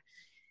lockdown.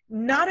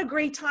 Not a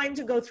great time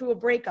to go through a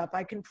breakup,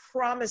 I can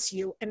promise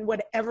you. And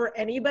whatever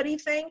anybody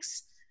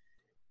thinks,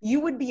 you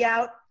would be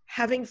out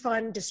having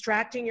fun,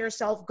 distracting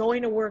yourself,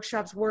 going to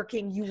workshops,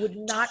 working. You would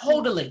not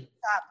totally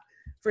up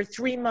for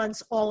 3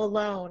 months all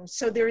alone.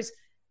 So there's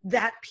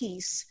that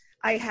piece.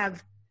 I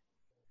have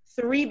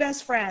 3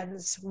 best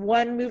friends.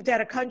 One moved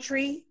out of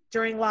country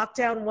during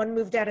lockdown, one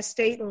moved out of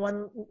state, and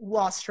one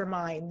lost her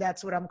mind.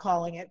 That's what I'm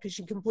calling it, because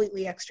she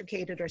completely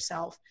extricated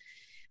herself.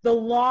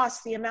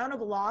 The amount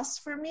of loss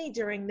for me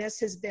during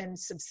this has been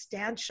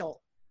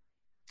substantial.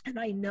 And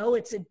I know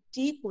it's a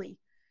deeply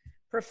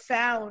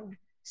profound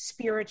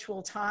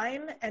spiritual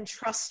time. And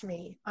trust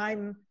me,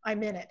 I'm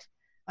in it.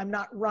 I'm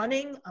not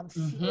running, I'm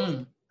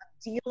feeling,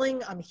 I'm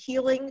dealing, I'm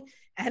healing.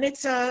 And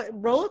it's a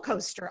roller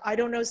coaster. I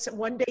don't know,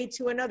 one day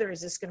to another, is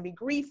this going to be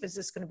grief? Is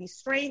this going to be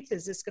strength?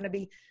 Is this going to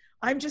be,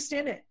 I'm just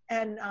in it.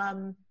 And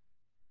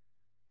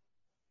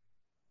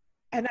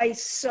I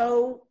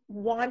so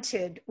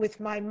wanted, with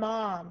my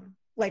mom,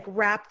 like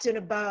wrapped in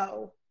a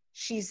bow,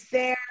 she's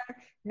there.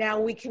 Now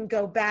we can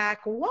go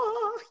back,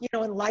 whoa,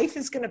 and life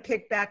is going to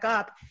pick back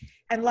up.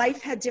 And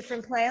life had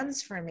different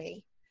plans for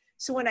me.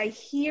 So when I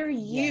hear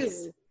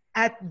you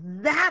at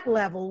that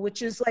level,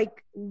 which is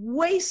like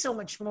way so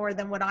much more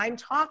than what I'm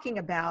talking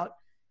about,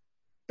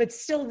 but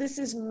still this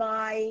is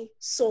my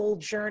soul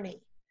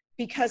journey,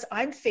 because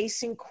I'm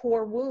facing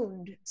core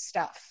wound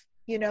stuff,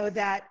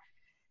 that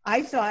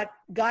I thought,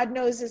 God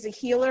knows, as a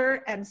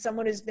healer and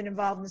someone who's been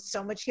involved in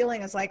so much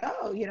healing, I was like,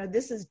 oh,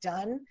 this is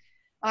done.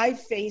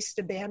 I've faced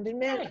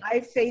abandonment.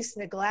 I've faced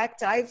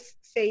neglect. I've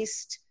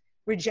faced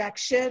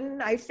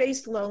rejection. I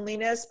faced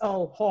loneliness.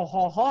 Oh, ha,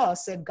 ha, ha,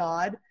 said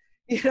God,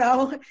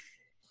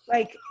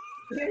 like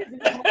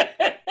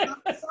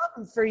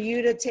something for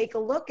you to take a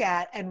look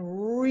at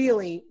and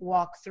really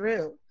walk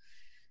through.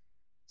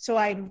 So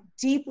I'm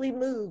deeply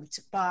moved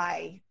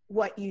by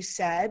what you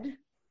said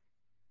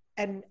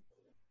and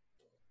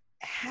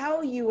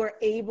how you were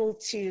able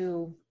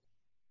to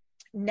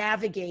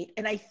navigate.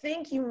 And I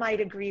think you might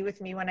agree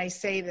with me when I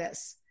say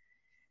this,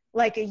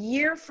 like a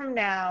year from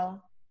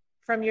now,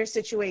 from your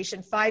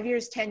situation, 5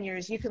 years, 10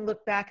 years, you can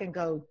look back and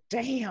go,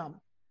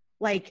 damn,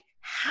 like,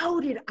 how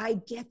did I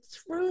get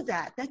through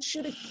that? That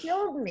should have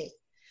killed me.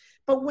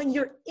 But when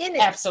you're in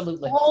it,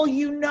 absolutely, all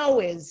you know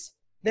is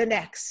the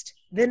next,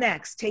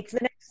 take the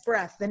next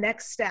breath, the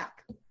next step.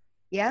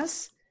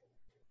 Yes?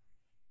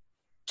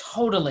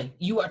 Totally.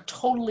 You are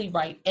totally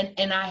right.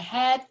 And I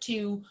had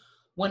to,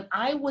 when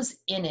I was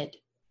in it,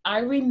 I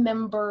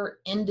remember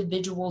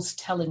individuals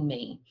telling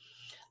me,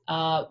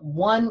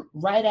 one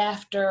right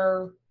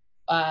after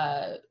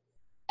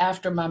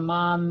my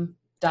mom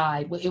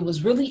died. It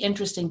was really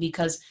interesting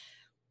because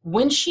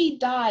when she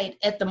died,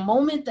 at the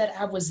moment that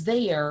I was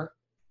there,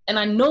 and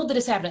I know that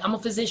it's happening, I'm a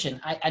physician.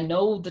 I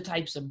know the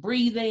types of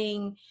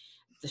breathing,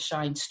 the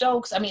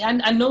Cheyne-Stokes. I mean,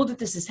 I know that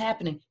this is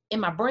happening. In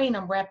my brain,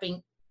 I'm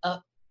wrapping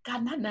up,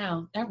 God, not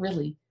now, not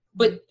really.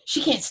 But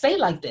she can't stay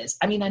like this.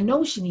 I mean, I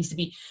know she needs to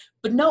be,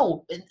 but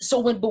no. So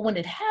when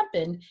it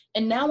happened,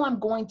 and now I'm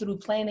going through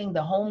planning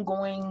the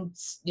homegoing,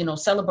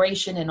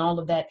 celebration and all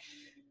of that.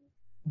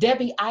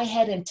 Debbie, I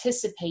had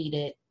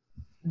anticipated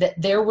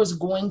that there was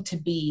going to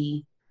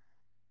be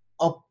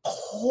a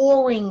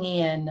pouring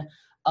in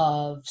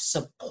of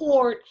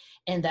support,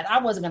 and that I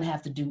wasn't going to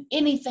have to do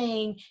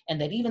anything,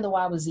 and that even though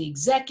I was the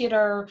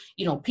executor,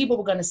 people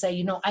were going to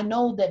say, I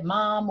know that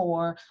mom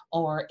or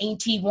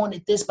auntie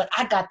wanted this, but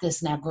I got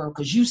this now, girl,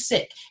 because you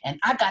sick, and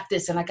I got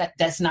this, and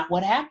that's not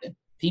what happened.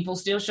 People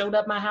still showed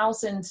up my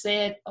house and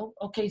said, oh,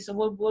 okay, so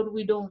what are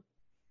we doing?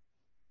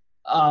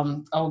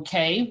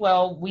 Okay,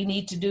 well, we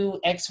need to do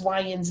X, Y,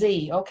 and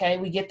Z. Okay,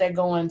 we get that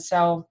going.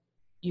 So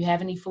you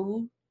have any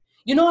food?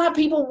 You know how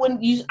people,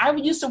 I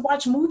used to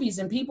watch movies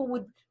and people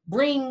would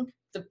bring,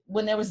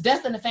 when there was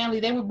death in the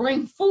family, they would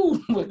bring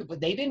food, but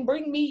they didn't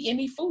bring me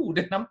any food.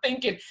 And I'm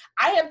thinking,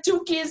 I have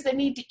 2 kids that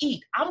need to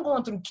eat. I'm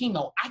going through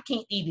chemo. I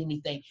can't eat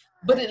anything,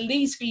 but at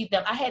least feed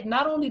them.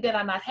 Not only did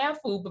I not have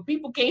food, but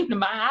people came to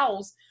my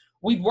house.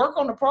 We'd work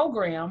on the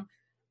program.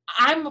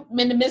 I'm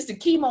in the midst of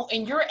chemo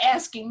and you're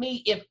asking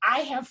me if I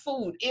have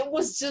food. It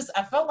was just,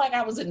 I felt like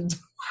I was in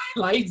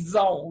Twilight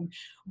Zone.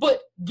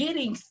 But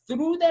getting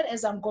through that,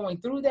 as I'm going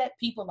through that,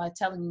 people are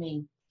telling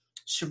me,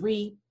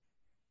 Cherie,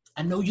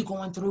 I know you're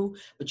going through,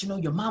 but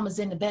your mama's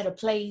in a better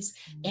place.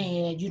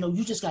 And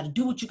you just got to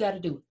do what you got to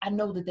do. I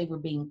know that they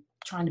were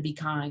trying to be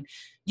kind.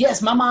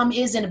 Yes, my mom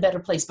is in a better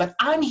place, but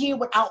I'm here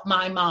without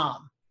my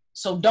mom.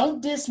 So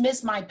don't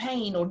dismiss my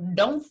pain, or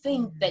don't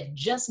think that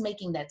just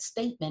making that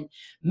statement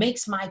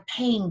makes my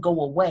pain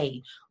go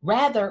away.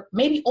 Rather,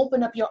 maybe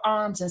open up your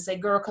arms and say,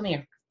 girl, come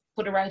here.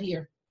 Put it right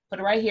here. Put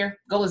it right here.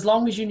 Go as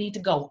long as you need to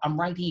go. I'm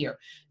right here.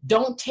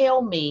 Don't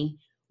tell me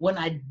when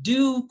I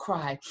do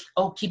cry,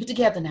 oh, keep it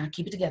together now.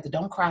 Keep it together.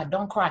 Don't cry.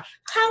 Don't cry.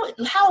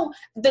 How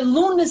the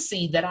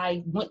lunacy that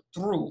I went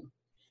through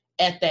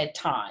at that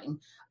time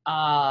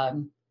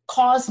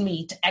caused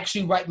me to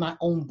actually write my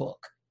own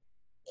book.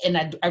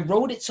 And I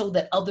wrote it so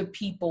that other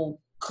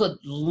people could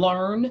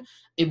learn.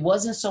 It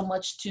wasn't so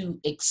much to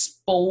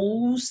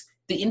expose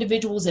the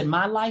individuals in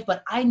my life,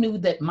 but I knew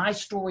that my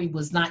story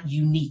was not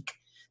unique,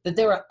 that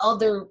there are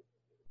other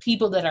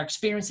people that are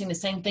experiencing the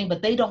same thing,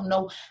 but they don't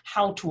know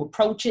how to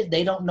approach it.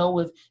 They don't know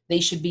if they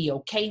should be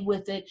okay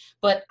with it.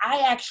 But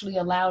I actually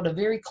allowed a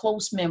very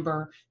close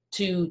member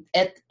to,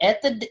 at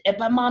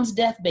my mom's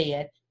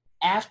deathbed,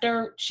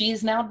 after she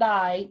has now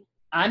died,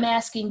 I'm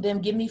asking them,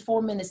 give me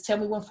 4 minutes, tell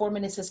me when 4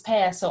 minutes has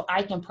passed so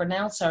I can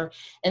pronounce her.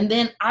 And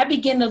then I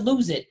begin to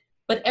lose it.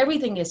 But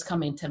everything is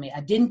coming to me.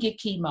 I didn't get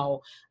chemo.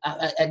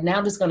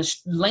 Now it's going to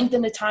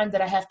lengthen the time that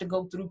I have to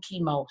go through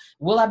chemo.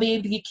 Will I be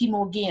able to get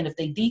chemo again? If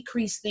they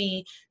decrease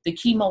the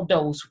chemo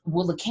dose,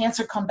 will the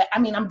cancer come back? I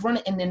mean, I'm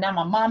running, and then now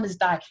my mom has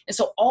died. And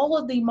so all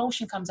of the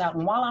emotion comes out.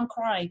 And while I'm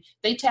crying,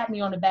 they tap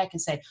me on the back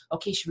and say,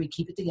 okay, Cherie,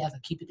 keep it together.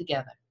 Keep it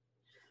together.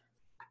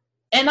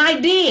 And I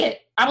did.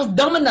 I was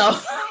dumb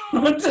enough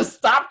to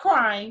stop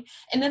crying.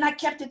 And then I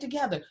kept it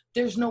together.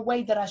 There's no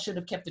way that I should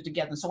have kept it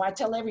together. So I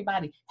tell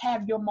everybody,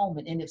 have your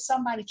moment. And if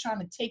somebody's trying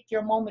to take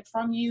your moment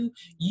from you,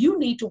 you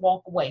need to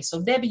walk away.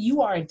 So Debbie,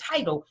 you are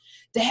entitled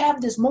to have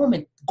this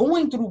moment,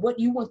 going through what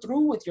you went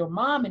through with your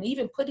mom and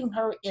even putting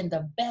her in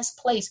the best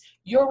place.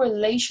 Your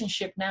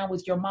relationship now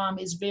with your mom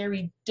is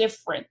very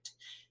different.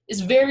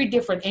 It's very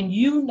different. And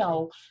you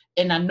know,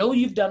 and I know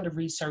you've done the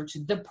research,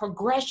 the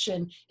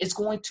progression is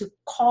going to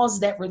cause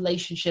that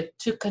relationship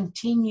to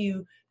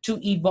continue to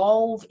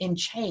evolve and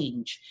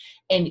change.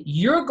 And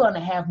you're going to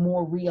have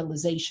more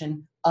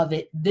realization of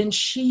it than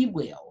she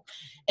will.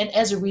 And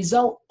as a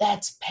result,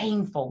 that's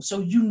painful. So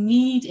you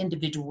need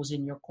individuals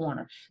in your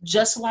corner.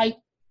 Just like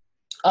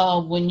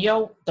when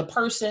the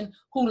person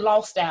who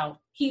lost out,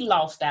 he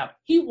lost out.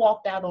 He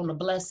walked out on a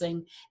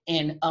blessing,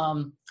 and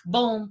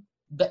boom,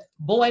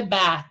 boy,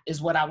 bye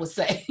is what I would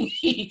say.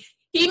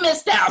 He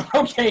missed out.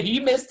 Okay, he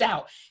missed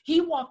out.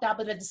 He walked out,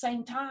 but at the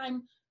same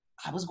time,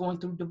 I was going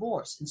through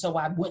divorce. And so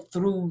I went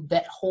through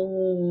that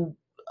whole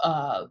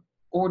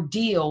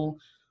ordeal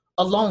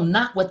alone,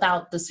 not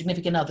without the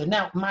significant other.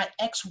 Now, my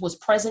ex was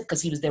present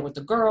because he was there with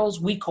the girls.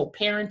 We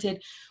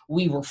co-parented.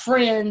 We were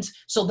friends.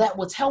 So that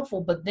was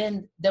helpful. But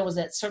then there was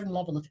that certain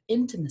level of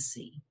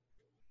intimacy,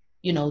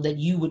 you know, that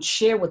you would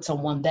share with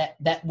someone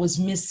that was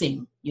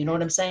missing. You know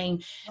what I'm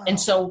saying? Wow. And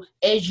so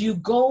as you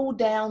go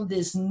down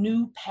this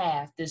new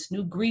path, this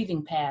new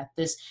grieving path,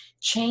 this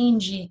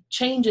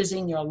changes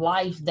in your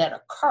life that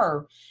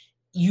occur,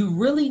 you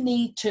really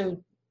need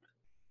to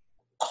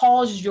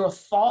cause your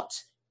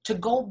thoughts to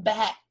go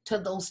back to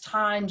those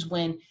times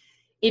when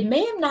it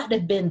may have not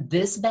have been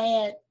this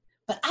bad,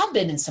 but I've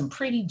been in some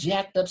pretty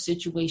jacked up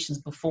situations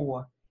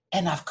before,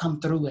 and I've come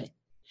through it.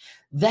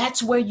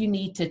 That's where you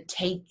need to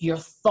take your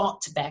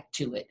thoughts back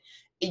to it.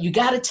 You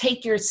got to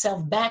take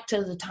yourself back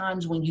to the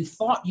times when you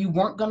thought you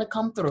weren't going to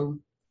come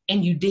through,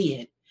 and you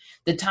did.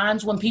 The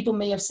times when people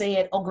may have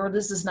said, oh, girl,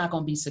 this is not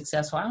going to be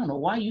successful. I don't know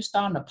why you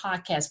starting a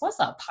podcast. What's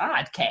a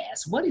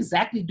podcast? What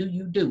exactly do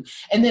you do?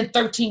 And then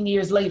 13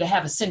 years later,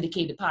 have a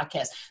syndicated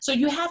podcast. So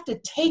you have to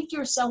take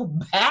yourself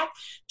back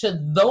to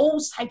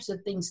those types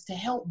of things to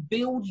help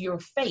build your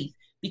faith,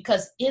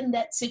 because in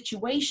that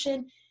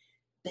situation,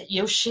 that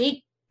your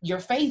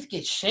faith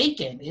gets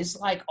shaken. It's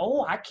like,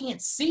 oh, I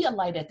can't see a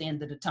light at the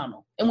end of the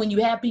tunnel. And when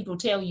you have people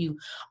tell you,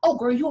 oh,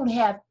 girl, you only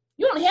have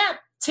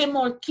 10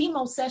 more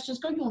chemo sessions,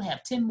 girl, you only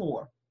have 10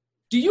 more.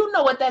 Do you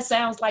know what that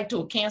sounds like to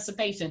a cancer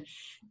patient?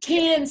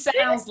 10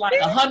 sounds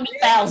like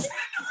 100,000.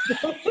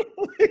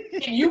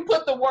 And you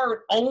put the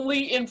word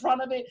only in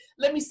front of it.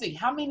 Let me see.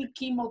 How many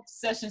chemo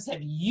sessions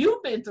have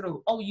you been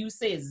through? Oh, you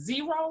said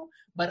 0,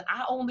 but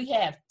I only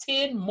have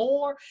 10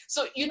 more.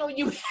 So, you know,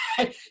 you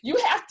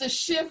have to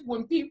shift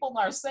when people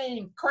are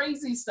saying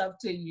crazy stuff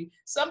to you.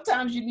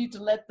 Sometimes you need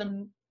to let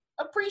them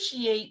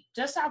appreciate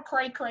just how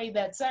cray-cray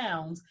that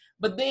sounds.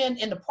 But then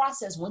in the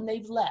process, when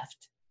they've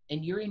left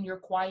and you're in your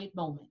quiet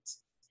moments,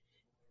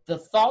 the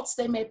thoughts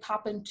they may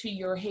pop into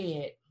your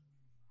head.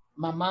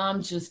 My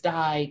mom just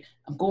died.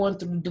 I'm going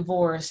through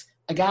divorce.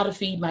 I got to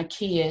feed my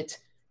kids.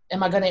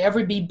 Am I going to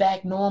ever be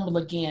back normal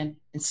again?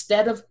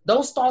 Instead of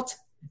those thoughts,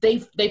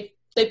 they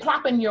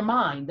plop in your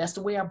mind. That's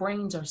the way our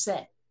brains are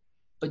set.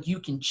 But you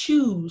can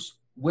choose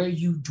where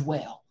you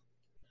dwell.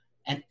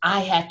 And I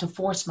had to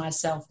force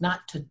myself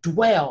not to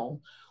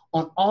dwell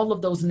on all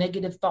of those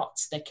negative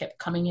thoughts that kept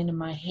coming into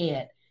my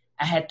head.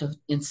 I had to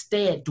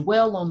instead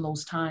dwell on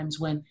those times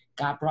when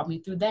God brought me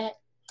through that.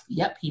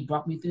 Yep, he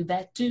brought me through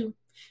that too.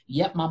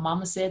 Yep, my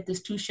mama said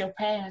this too shall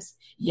pass.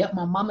 Yep,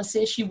 my mama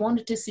said she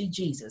wanted to see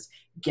Jesus.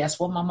 Guess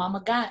what my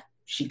mama got?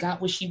 She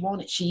got what she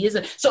wanted. She is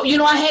a, so,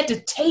 I had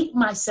to take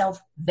myself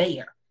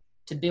there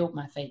to build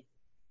my faith.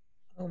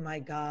 Oh my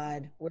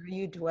God, where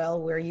you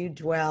dwell, where you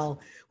dwell.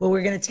 Well,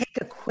 we're going to take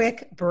a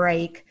quick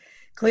break.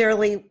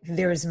 Clearly,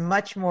 there's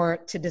much more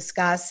to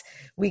discuss.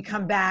 We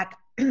come back,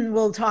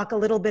 we'll talk a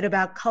little bit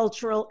about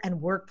cultural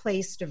and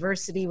workplace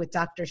diversity with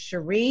Dr.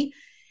 Cherie.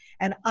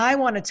 And I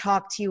want to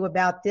talk to you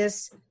about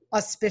this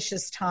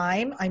auspicious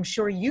time. I'm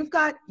sure you've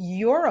got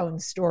your own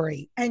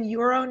story and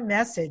your own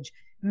message,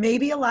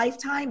 maybe a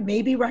lifetime,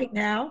 maybe right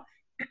now,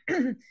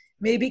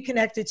 maybe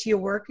connected to your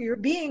work or your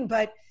being,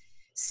 but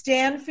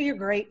stand for your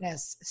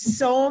greatness.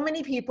 So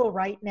many people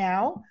right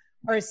now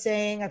are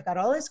saying, I've got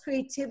all this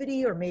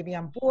creativity, or maybe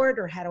I'm bored,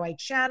 or how do I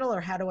channel,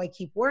 or how do I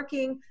keep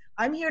working?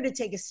 I'm here to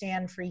take a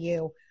stand for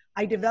you.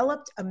 I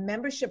developed a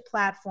membership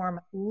platform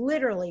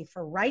literally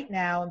for right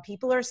now, and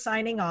people are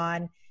signing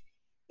on.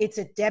 It's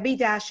at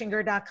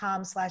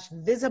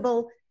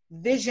debbie-dashinger.com/visible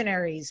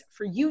visionaries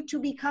for you to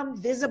become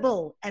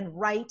visible and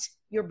write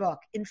your book.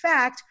 In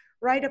fact,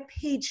 write a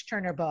page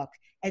turner book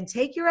and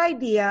take your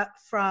idea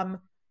from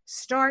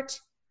start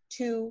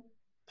to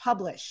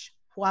publish.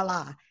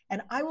 Voila.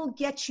 And I will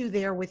get you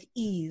there with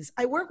ease.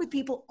 I work with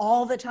people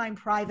all the time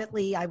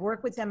privately. I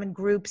work with them in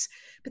groups,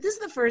 but this is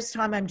the first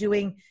time I'm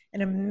doing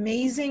an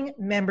amazing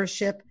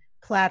membership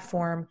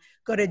platform.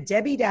 Go to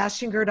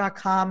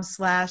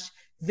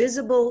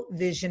debbie-dashinger.com/visible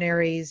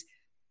visionaries.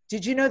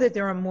 Did you know that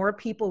there are more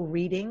people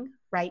reading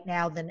right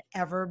now than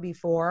ever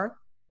before?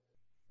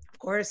 Of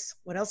course,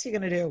 what else are you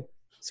going to do?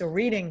 So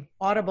reading,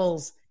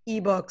 Audibles,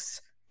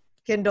 ebooks,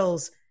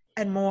 Kindles,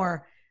 and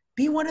more.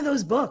 Be one of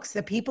those books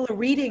that people are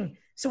reading.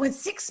 So in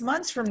 6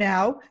 months from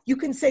now, you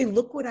can say,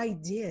 look what I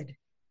did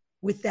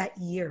with that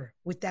year,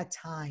 with that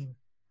time.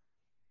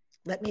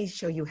 Let me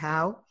show you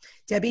how.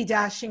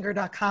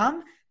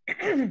 debbie-dashinger.com,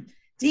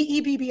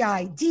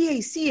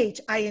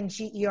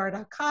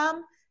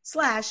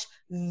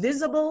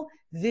 debbie-dashinger.com/visible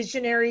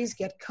visionaries.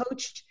 Get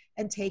coached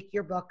and take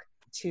your book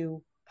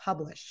to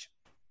publish.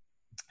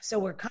 So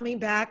we're coming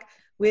back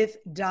with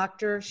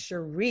Dr.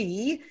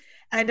 Cherie.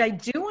 And I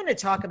do want to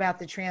talk about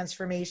the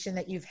transformation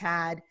that you've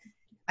had.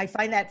 I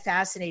find that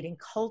fascinating.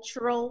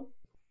 Cultural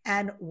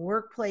and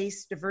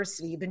workplace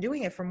diversity. You've been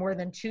doing it for more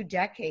than 2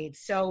 decades.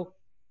 So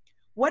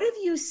what have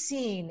you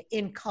seen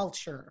in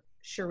culture,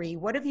 Cherie?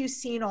 What have you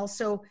seen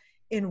also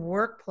in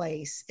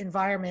workplace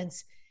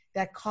environments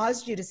that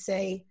caused you to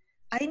say,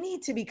 I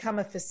need to become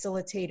a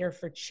facilitator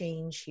for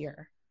change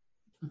here?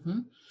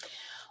 Mm-hmm.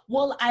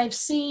 Well, I've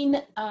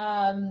seen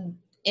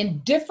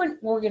in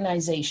different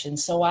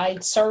organizations. So I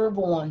serve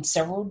on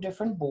several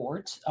different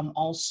boards. I'm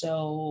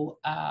also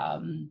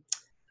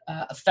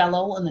a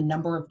fellow in a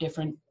number of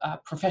different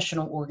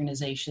professional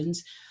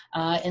organizations.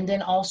 And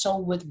then also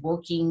with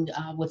working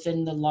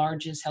within the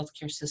largest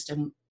healthcare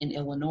system in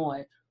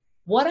Illinois.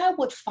 What I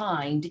would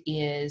find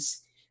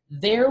is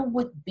there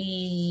would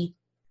be,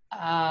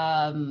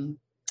 I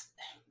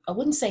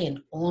wouldn't say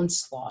an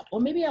onslaught,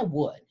 or maybe I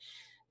would,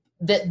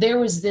 that there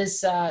was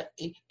this,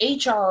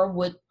 HR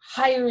would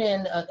hire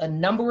in a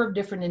number of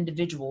different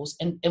individuals.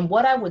 And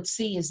what I would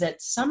see is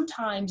that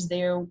sometimes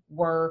there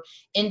were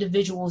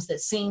individuals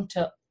that seemed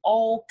to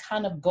all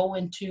kind of go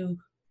into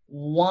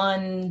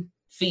one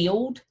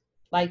field,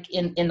 like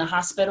in the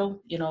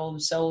hospital,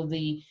 so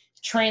the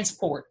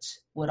transports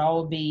would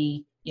all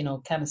be,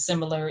 kind of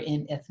similar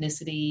in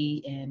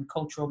ethnicity and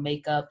cultural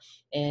makeup,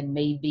 and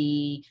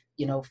maybe,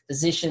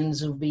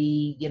 physicians would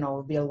be,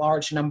 be a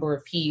large number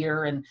of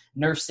here, and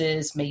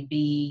nurses may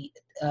be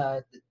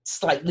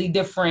slightly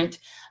different.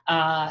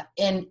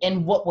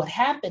 And what would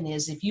happen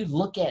is, if you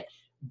look at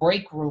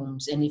break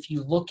rooms and if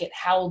you look at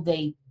how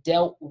they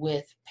dealt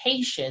with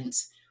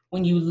patients,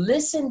 when you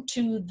listen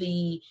to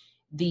the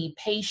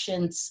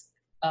patient's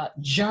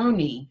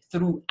journey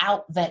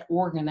throughout that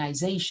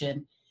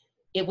organization,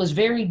 it was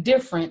very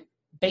different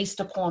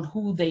based upon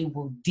who they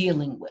were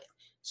dealing with.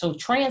 So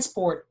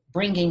transport,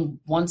 bringing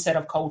one set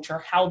of culture,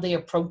 how they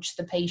approached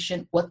the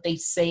patient, what they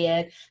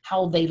said,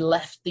 how they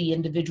left the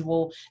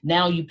individual.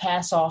 Now you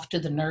pass off to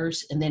the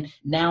nurse, and then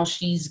now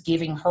she's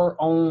giving her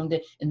own,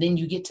 and then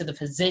you get to the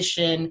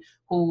physician,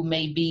 who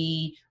may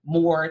be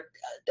more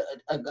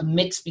a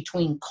mix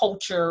between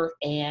culture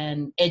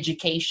and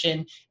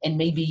education, and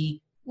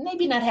maybe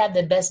not have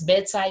the best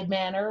bedside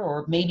manner,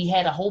 or maybe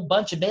had a whole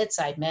bunch of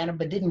bedside manner,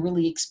 but didn't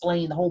really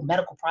explain the whole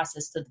medical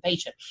process to the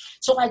patient.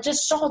 So I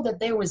just saw that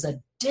there was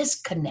a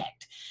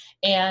disconnect.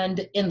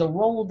 And in the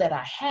role that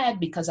I had,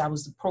 because I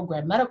was the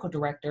program medical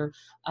director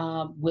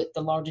with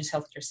the largest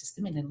healthcare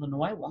system in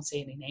Illinois, I won't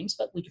say any names,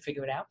 but we can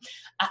figure it out.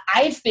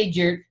 I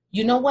figured,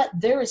 you know what,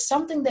 there is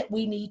something that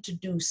we need to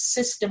do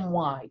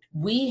system-wide.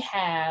 We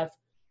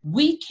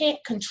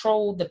can't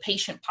control the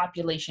patient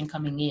population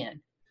coming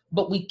in,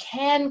 but we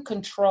can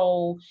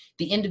control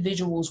the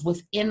individuals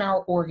within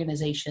our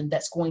organization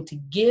that's going to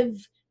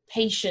give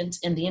patients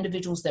and the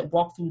individuals that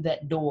walk through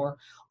that door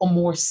a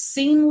more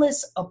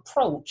seamless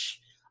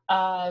approach,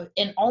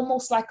 and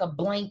almost like a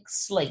blank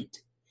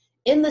slate,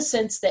 in the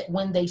sense that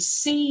when they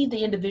see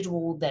the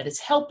individual that is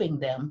helping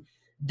them,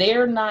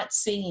 they're not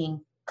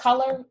seeing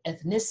color,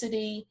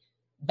 ethnicity,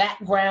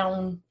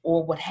 background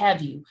or what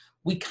have you,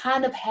 we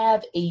kind of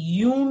have a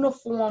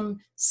uniform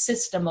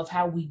system of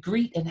how we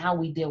greet and how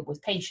we deal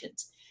with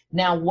patients.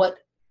 Now, what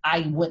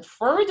I went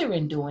further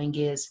in doing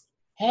is,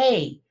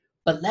 hey,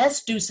 but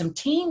let's do some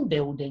team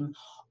building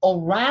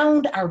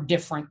around our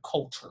different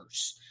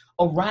cultures,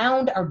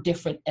 around our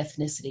different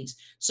ethnicities,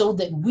 so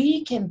that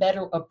we can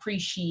better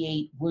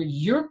appreciate where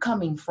you're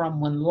coming from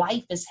when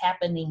life is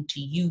happening to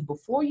you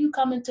before you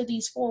come into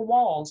these four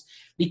walls,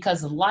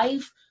 because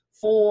life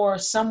for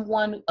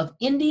someone of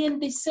Indian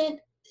descent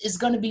is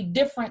going to be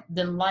different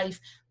than life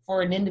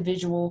for an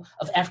individual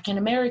of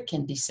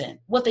African-American descent.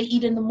 What they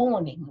eat in the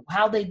morning,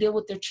 how they deal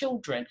with their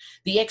children,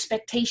 the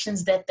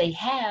expectations that they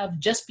have,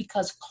 just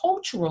because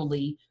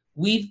culturally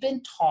we've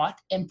been taught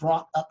and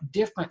brought up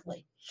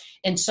differently.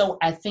 And so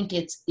I think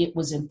it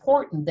was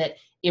important that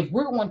if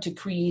we're going to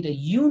create a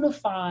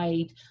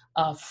unified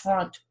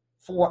front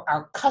for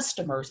our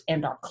customers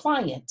and our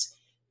clients,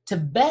 to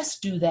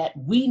best do that,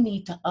 we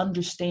need to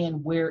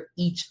understand where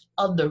each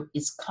other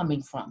is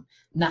coming from,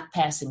 not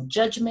passing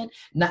judgment,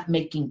 not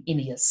making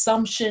any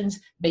assumptions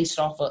based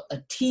off a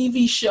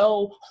TV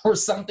show or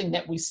something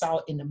that we saw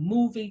in a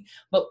movie,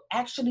 but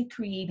actually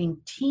creating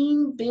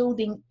team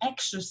building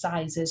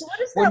exercises. What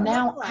does that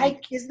look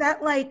like? Is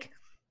that like,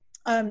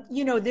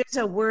 there's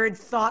a word,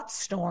 thought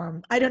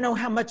storm. I don't know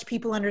how much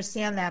people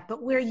understand that,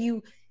 but where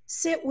you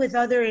sit with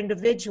other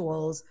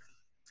individuals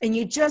and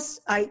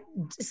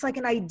it's like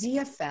an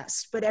idea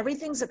fest, but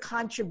everything's a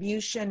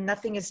contribution.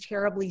 Nothing is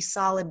terribly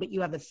solid, but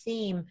you have a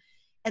theme.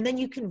 And then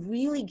you can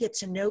really get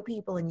to know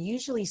people, and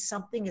usually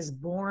something is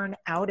born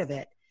out of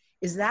it.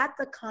 Is that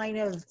the kind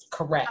of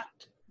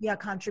correct? Yeah,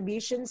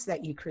 contributions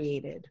that you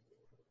created?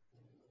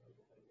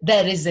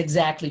 That is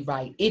exactly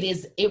right.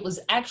 It was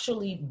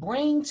actually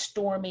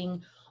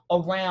brainstorming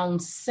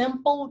around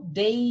simple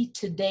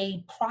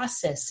day-to-day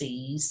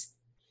processes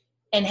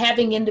and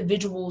having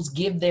individuals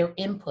give their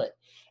input.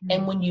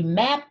 And when you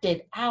mapped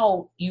it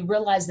out, you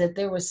realized that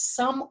there were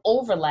some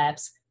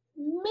overlaps,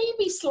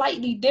 maybe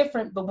slightly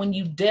different, but when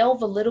you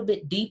delve a little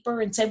bit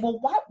deeper and say,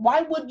 well,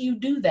 why would you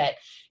do that?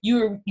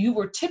 You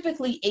were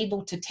typically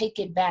able to take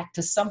it back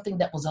to something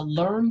that was a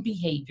learned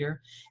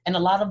behavior. And a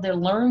lot of their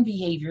learned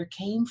behavior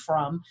came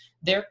from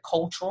their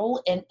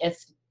cultural and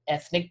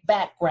ethnic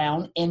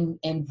background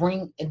and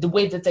bring the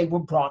way that they were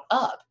brought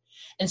up.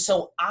 And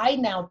so I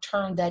now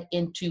turn that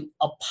into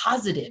a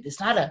positive. It's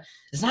not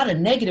a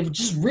negative.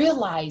 Just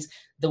realize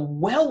the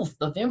wealth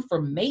of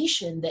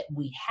information that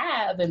we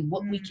have and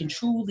what we can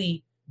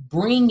truly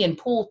bring and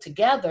pull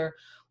together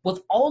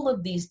with all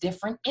of these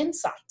different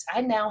insights.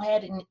 I now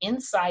had an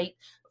insight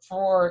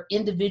for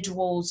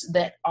individuals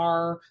that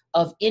are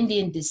of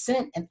Indian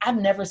descent, and I've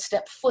never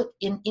stepped foot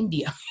in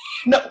India.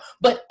 No,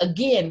 but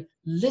again,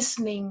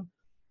 listening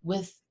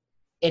with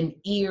an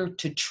ear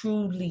to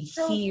truly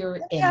hear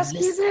and listen. Ask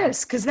you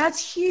this, because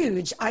that's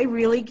huge. I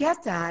really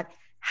get that.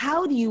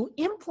 How do you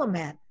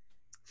implement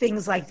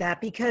things like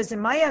that? Because in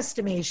my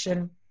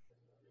estimation,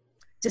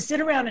 to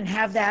sit around and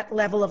have that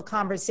level of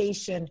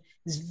conversation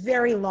is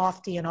very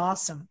lofty and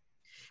awesome.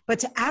 But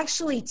to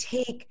actually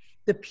take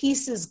the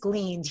pieces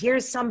gleaned,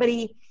 here's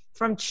somebody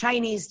from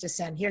Chinese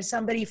descent, here's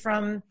somebody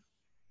from,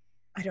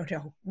 I don't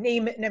know,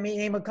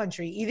 name a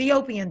country,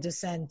 Ethiopian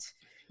descent,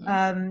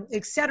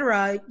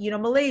 etc.,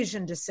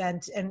 Malaysian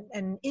descent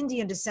and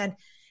Indian descent.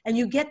 And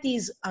you get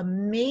these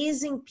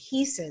amazing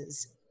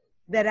pieces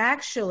that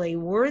actually,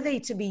 were they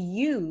to be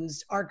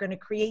used, are going to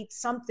create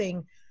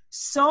something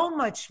so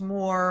much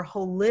more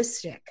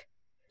holistic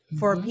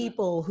for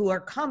people who are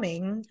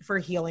coming for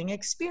healing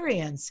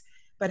experience.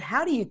 But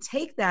how do you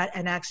take that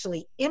and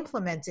actually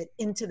implement it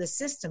into the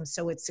system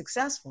so it's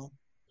successful?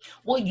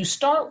 Well, you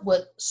start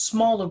with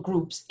smaller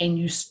groups and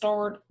you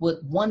start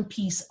with one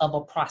piece of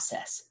a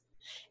process.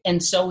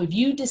 And so if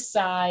you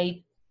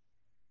decide,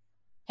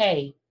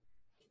 hey,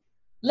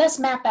 let's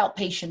map out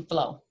patient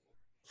flow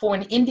for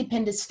an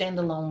independent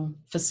standalone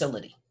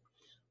facility.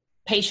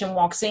 Patient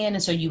walks in,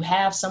 and so you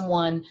have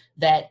someone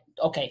that,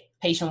 okay,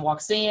 patient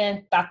walks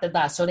in,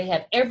 so they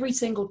have every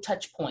single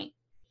touch point.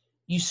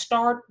 You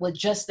start with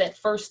just that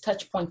first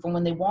touch point from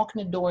when they walk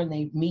in the door and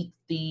they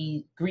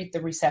greet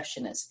the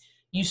receptionist.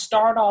 You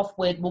start off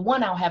with, well,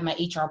 one, I'll have my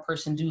HR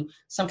person do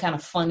some kind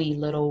of funny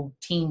little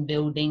team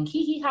building,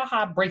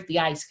 break the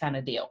ice kind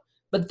of deal.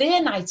 But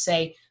then I'd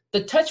say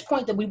the touch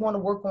point that we want to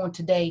work on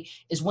today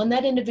is when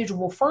that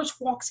individual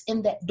first walks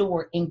in that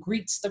door and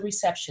greets the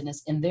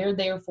receptionist and they're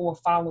there for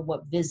a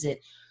follow-up visit.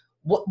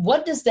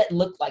 What does that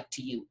look like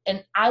to you?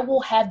 And I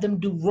will have them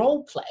do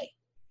role play.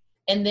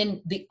 And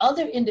then the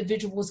other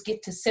individuals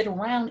get to sit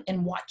around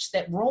and watch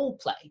that role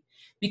play.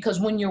 Because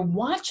when you're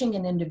watching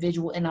an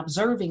individual and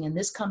observing, and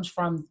this comes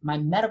from my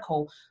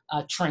medical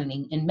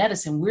training in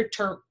medicine, we're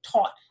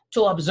taught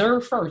to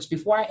observe first.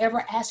 Before I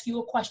ever ask you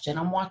a question,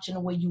 I'm watching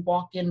the way you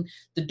walk in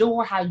the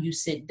door, how you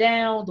sit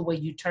down, the way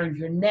you turn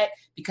your neck,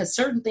 because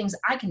certain things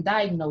I can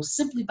diagnose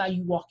simply by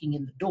you walking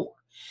in the door.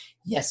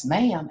 Yes,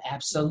 ma'am.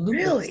 Absolutely.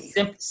 Really?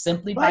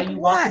 Simply by Like you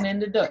what? walking in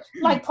the door.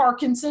 Like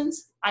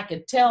Parkinson's. I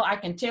can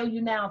tell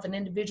you now if an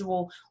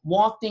individual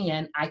walked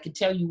in, I could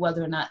tell you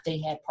whether or not they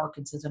had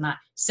Parkinson's or not,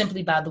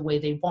 simply by the way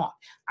they walk.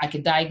 I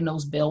could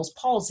diagnose Bell's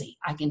palsy.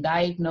 I can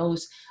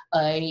diagnose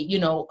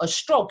a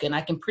stroke, and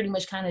I can pretty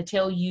much kind of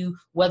tell you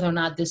whether or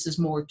not this is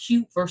more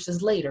acute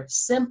versus later,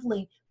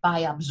 simply by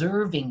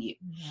observing you.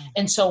 Mm-hmm.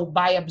 And so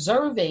by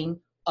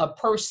observing a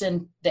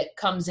person that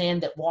comes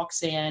in, that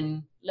walks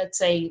in, let's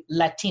say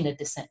Latina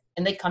descent,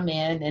 and they come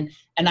in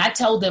and I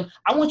tell them,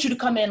 I want you to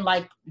come in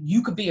like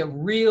you could be a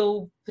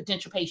real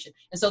potential patient.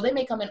 And so they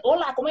may come in,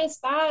 hola, ¿cómo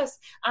estás?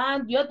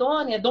 Yo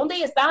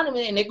 ¿dónde están?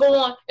 And they go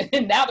on,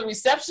 and now the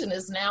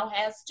receptionist now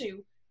has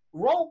to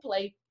role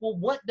play. Well,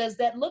 what does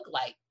that look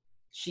like?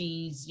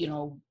 She's,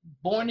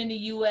 born in the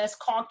U.S.,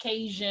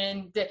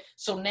 Caucasian.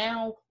 So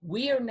now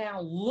we are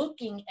now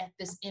looking at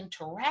this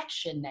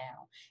interaction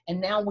now,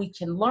 and now we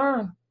can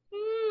learn.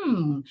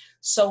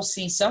 So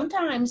see,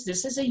 sometimes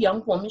this is a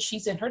young woman.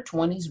 She's in her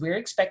 20s. We're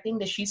expecting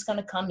that she's going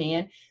to come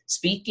in,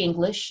 speak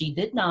English. She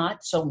did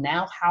not. So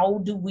now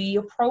how do we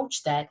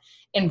approach that?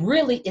 And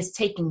really, it's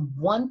taking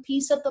one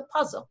piece of the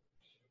puzzle,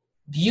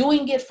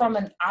 viewing it from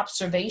an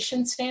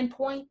observation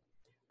standpoint,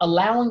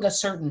 allowing a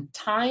certain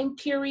time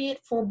period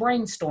for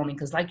brainstorming.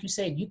 Because like you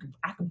said, we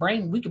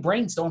could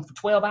brainstorm for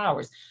 12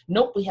 hours.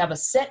 Nope, we have a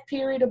set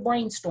period of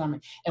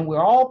brainstorming, and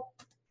we're all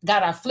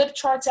got our flip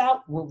charts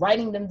out. We're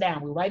writing them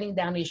down. We're writing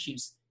down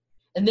issues.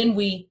 And then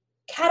we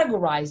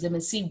categorize them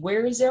and see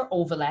where is there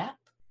overlap,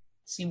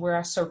 see where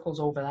our circles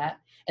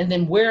overlap, and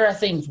then where are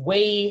things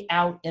way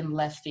out in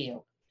left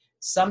field.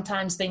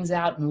 Sometimes things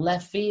out in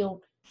left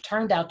field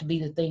turned out to be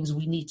the things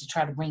we need to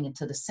try to bring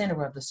into the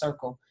center of the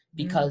circle,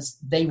 because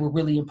they were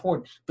really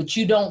important. But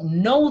you don't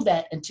know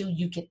that until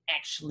you can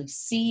actually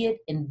see it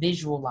and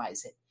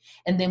visualize it.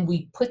 And then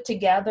we put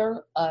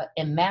together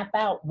and map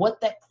out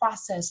what that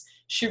process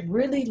should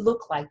really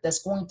look like,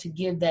 that's going to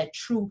give that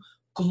true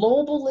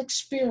global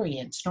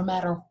experience, no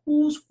matter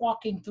who's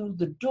walking through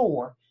the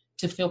door,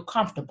 to feel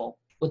comfortable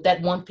with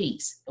that one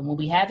piece. And when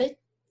we have it,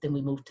 then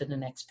we move to the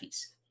next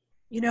piece.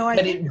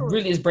 But it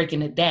really is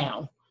breaking it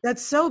down.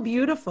 That's so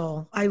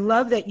beautiful. I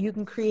love that you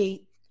can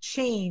create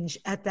change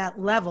at that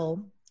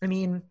level. I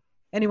mean,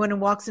 anyone who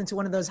walks into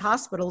one of those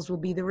hospitals will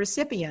be the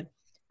recipient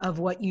of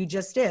what you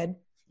just did,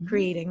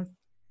 creating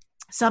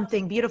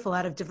something beautiful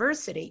out of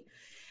diversity.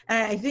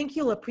 And I think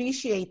you'll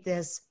appreciate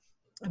this.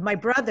 My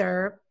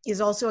brother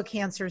is also a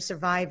cancer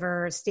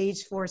survivor,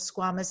 stage 4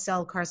 squamous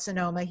cell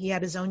carcinoma. He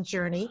had his own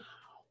journey.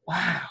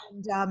 Wow.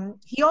 And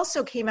he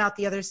also came out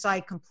the other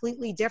side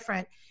completely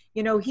different.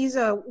 He's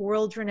a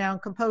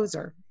world-renowned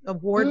composer,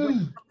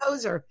 award-winning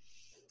composer.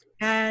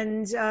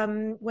 And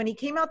when he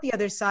came out the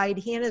other side,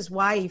 he and his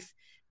wife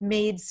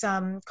made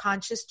some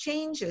conscious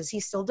changes. He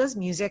still does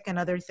music and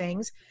other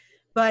things,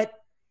 but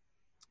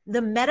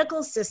the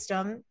medical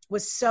system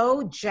was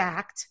so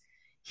jacked,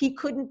 he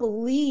couldn't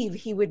believe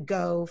he would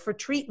go for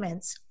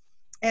treatments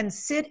and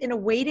sit in a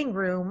waiting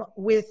room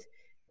with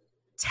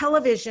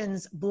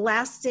televisions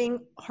blasting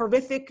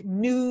horrific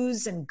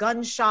news and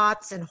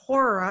gunshots and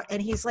horror.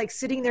 And he's like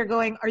sitting there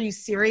going, are you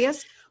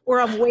serious? Or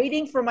I'm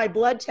waiting for my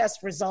blood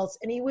test results.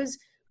 And he was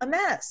a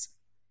mess.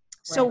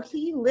 Right. So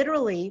he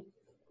literally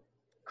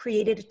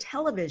created a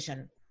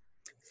television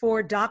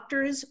for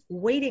doctors'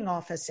 waiting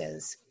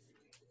offices,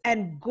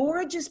 and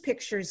gorgeous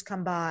pictures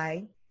come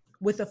by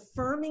with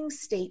affirming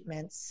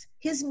statements,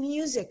 his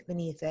music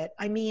beneath it.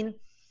 I mean,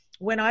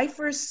 when I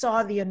first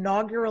saw the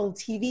inaugural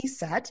TV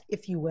set,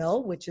 if you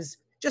will, which is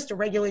just a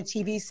regular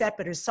TV set,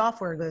 but his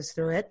software goes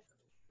through it.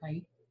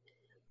 Right.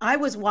 I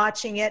was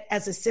watching it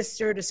as a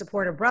sister to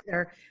support a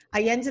brother.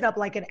 I ended up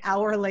like an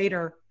hour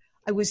later.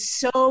 I was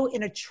so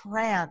in a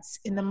trance,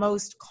 in the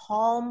most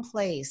calm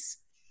place.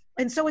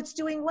 And so it's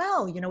doing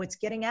well. It's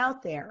getting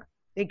out there.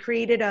 They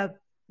created a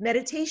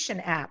meditation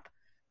app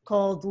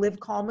called Live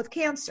Calm with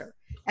Cancer,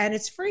 and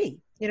it's free.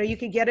 You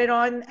can get it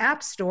on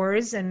app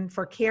stores and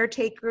for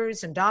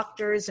caretakers and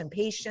doctors and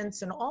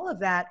patients and all of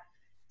that.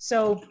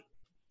 So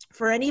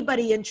for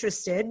anybody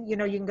interested, you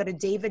can go to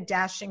David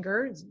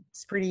Dashinger.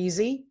 It's pretty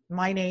easy.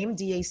 My name,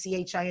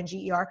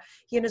 Dachinger.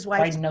 He and his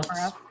wife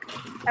Tamara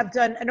have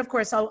done, and of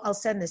course I'll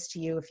send this to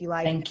you if you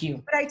like. Thank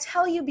you. But I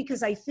tell you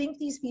because I think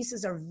these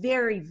pieces are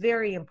very,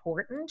 very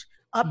important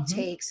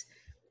uptakes.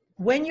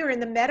 When you're in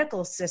the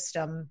medical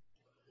system,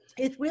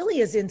 it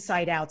really is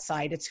inside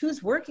outside. It's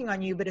who's working on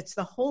you, but it's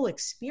the whole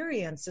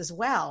experience as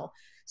well.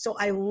 So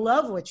I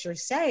love what you're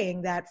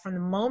saying, that from the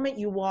moment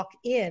you walk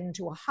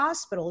into a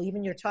hospital,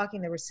 even you're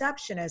talking to the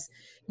receptionist,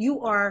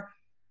 you're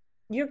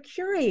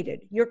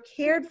curated, you're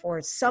cared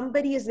for.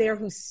 Somebody is there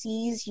who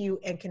sees you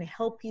and can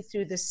help you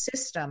through the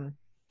system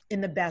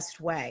in the best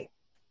way.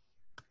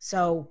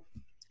 So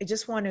I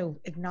just want to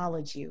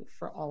acknowledge you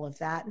for all of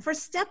that and for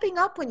stepping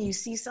up when you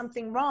see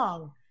something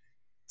wrong.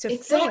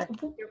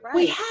 Exactly. Right.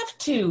 We have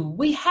to.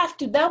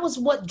 That was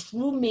what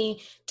drew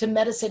me to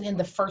medicine in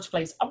the first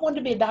place. I wanted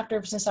to be a doctor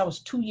ever since I was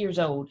 2 years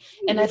old.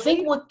 And really? I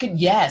think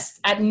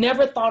I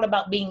never thought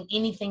about being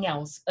anything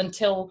else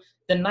until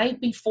the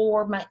night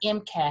before my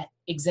MCAT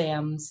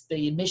exams,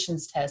 the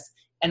admissions test,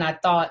 and I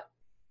thought,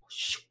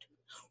 shoot,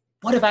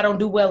 what if I don't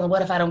do well, and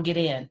what if I don't get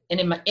in?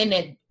 And in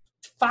that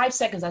 5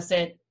 seconds, I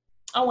said,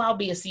 oh, I'll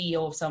be a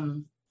CEO of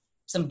some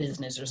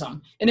business or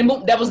something. And then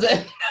that was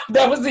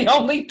the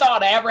only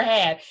thought I ever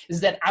had,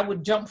 is that I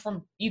would jump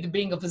from either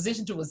being a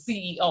physician to a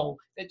CEO.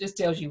 That just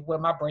tells you where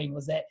my brain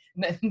was at.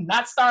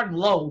 Not starting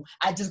low.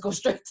 I just go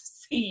straight to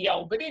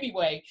CEO. But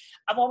anyway,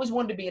 I've always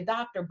wanted to be a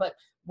doctor. But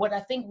what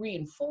I think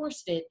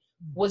reinforced it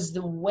was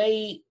the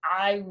way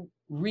I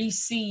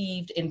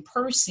received and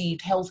perceived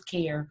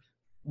healthcare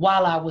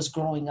while I was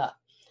growing up.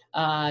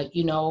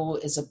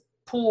 As a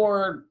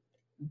poor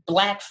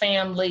Black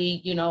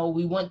family,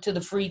 we went to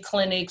the free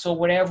clinics or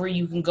whatever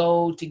you can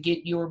go to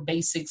get your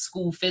basic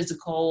school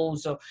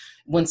physicals, or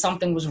when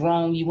something was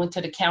wrong, you went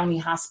to the county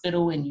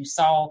hospital and you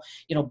saw,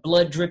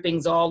 blood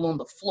drippings all on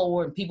the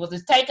floor, and people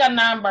just take a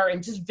number,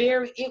 and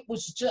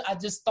I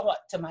just thought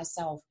to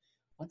myself,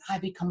 when I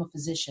become a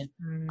physician,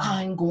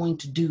 I'm going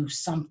to do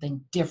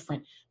something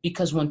different,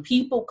 because when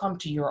people come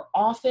to your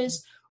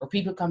office or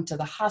people come to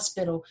the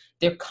hospital,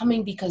 they're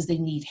coming because they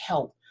need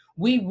help.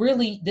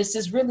 This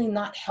is really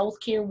not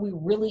healthcare. We're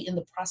really in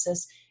the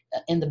process,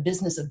 in the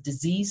business of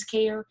disease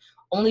care.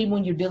 Only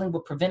when you're dealing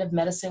with preventive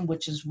medicine,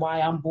 which is why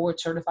I'm board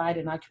certified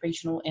in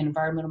occupational and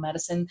environmental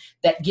medicine,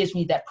 that gives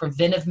me that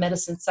preventive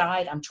medicine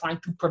side. I'm trying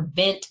to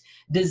prevent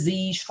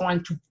disease,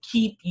 trying to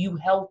keep you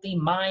healthy,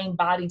 mind,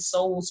 body,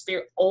 soul,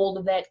 spirit, all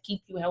of that,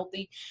 keep you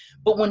healthy.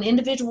 But when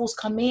individuals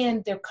come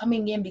in, they're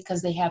coming in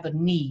because they have a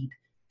need.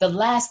 The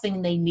last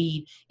thing they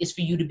need is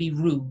for you to be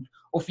rude,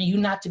 or for you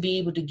not to be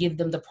able to give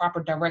them the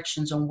proper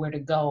directions on where to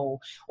go,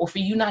 or for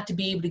you not to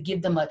be able to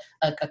give them a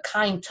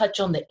kind touch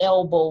on the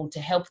elbow to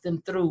help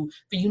them through,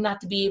 for you not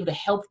to be able to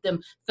help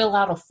them fill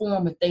out a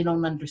form if they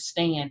don't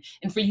understand,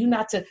 and for you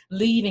not to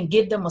leave and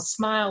give them a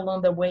smile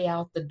on their way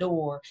out the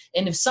door.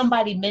 And if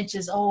somebody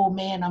mentions, oh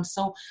man, I'm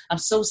so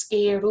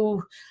scared,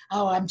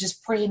 I'm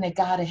just praying that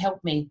God will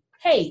help me.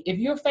 Hey, if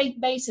you're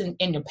faith-based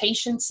and your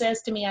patient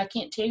says to me, I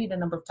can't tell you the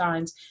number of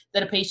times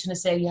that a patient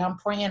has said, yeah, I'm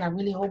praying, I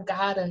really hope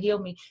God will heal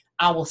me,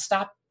 I will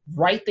stop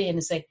right there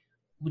and say,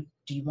 do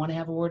you want to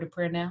have a word of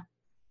prayer now?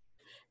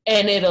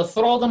 And it'll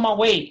throw them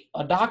away.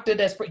 A doctor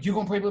you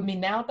going to pray with me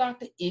now,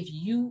 doctor? If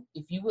you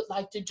would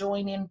like to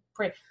join in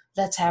prayer,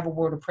 let's have a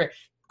word of prayer.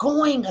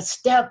 Going a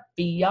step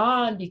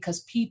beyond,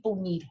 because people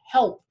need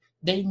help.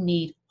 They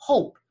need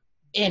hope.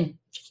 And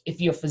if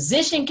your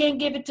physician can't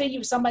give it to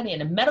you, somebody in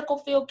the medical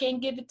field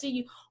can't give it to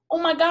you, oh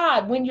my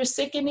God, when you're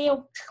sick and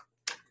ill,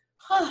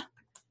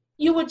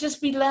 you would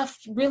just be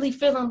left really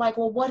feeling like,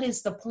 well, what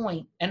is the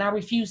point? And I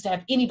refuse to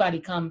have anybody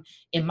come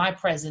in my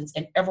presence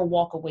and ever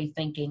walk away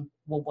thinking,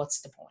 well,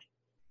 what's the point?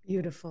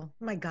 Beautiful.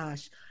 Oh my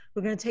gosh.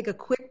 We're going to take a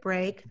quick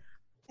break,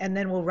 and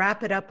then we'll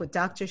wrap it up with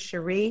Dr.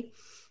 Cherie.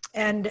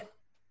 And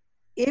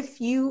if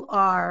you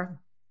are,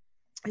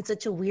 it's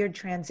such a weird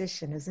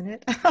transition, isn't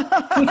it? But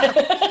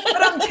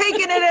I'm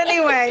taking it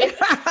anyway.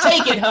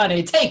 Take it,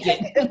 honey. Take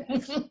it.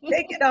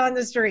 Take it on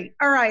the street.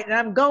 All right. And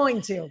I'm going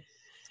to.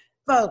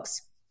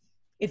 Folks,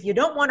 if you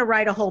don't want to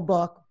write a whole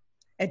book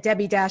at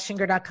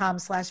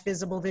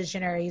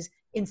debbie-shinger.com/visiblevisionaries,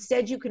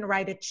 instead you can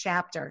write a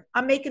chapter.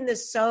 I'm making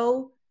this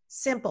so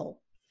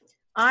simple.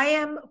 I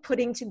have put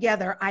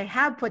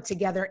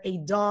together a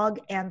dog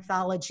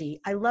anthology.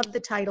 I love the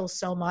title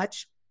so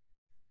much.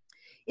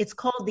 It's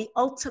called The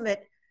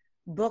Ultimate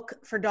Book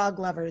for Dog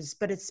Lovers,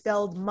 but it's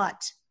spelled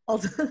mutt.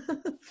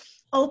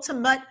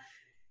 Ultimate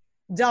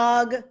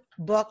Dog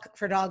Book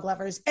for Dog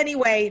Lovers.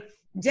 Anyway,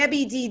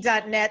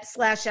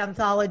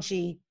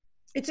 debbied.net/anthology.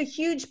 It's a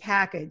huge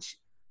package.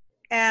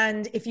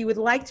 And if you would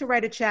like to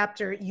write a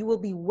chapter, you will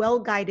be well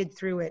guided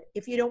through it.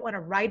 If you don't want to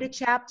write a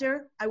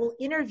chapter, I will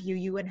interview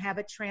you and have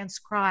it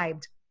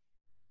transcribed.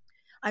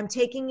 I'm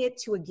taking it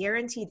to a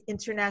guaranteed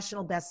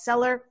international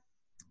bestseller.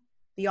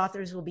 The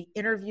authors will be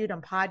interviewed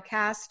on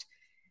podcast.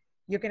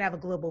 You're going to have a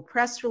global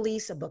press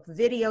release, a book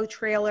video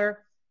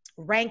trailer,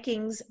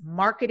 rankings,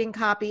 marketing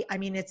copy. I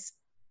mean, it's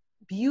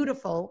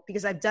beautiful,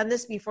 because I've done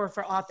this before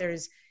for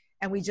authors,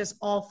 and we just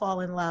all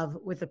fall in love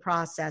with the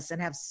process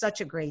and have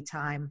such a great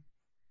time.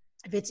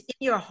 If it's in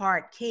your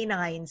heart,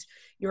 canines,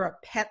 you're a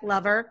pet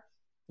lover,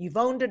 you've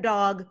owned a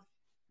dog,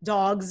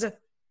 dogs,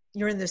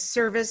 you're in the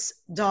service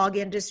dog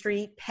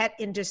industry, pet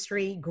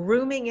industry,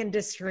 grooming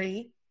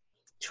industry,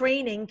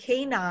 training,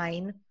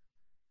 canine.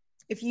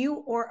 If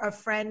you or a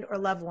friend or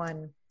loved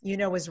one you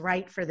know is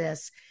right for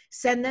this,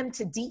 send them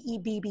to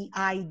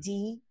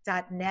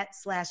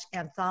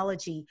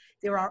debbid.net/anthology.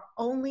 There are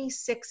only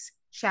 6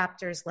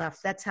 chapters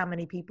left. That's how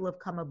many people have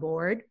come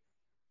aboard.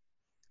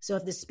 So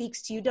if this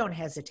speaks to you, don't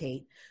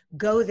hesitate.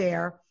 Go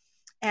there.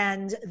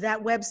 And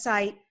that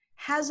website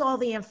has all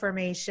the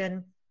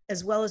information,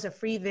 as well as a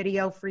free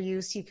video for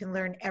you, so you can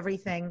learn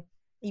everything,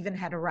 even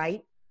how to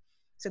write.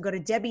 So go to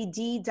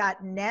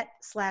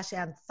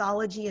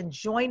debbid.net/anthology and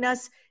join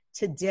us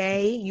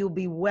today. You'll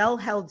be well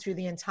held through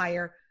the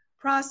entire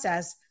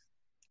process,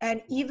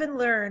 and even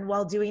learn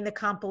while doing the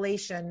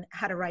compilation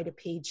how to write a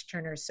page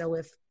turner. So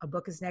if a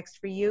book is next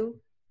for you,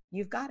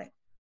 you've got it.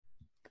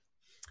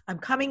 I'm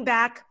coming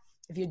back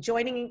If you're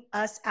joining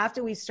us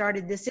after we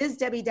started, this is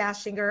Debbie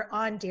Dashinger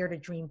on Dare to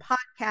Dream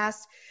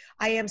podcast.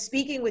 I am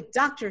speaking with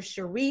Dr.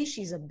 Cherie.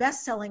 She's a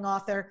best-selling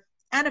author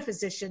and a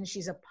physician.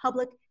 She's a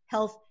public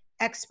health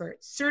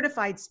expert,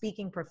 certified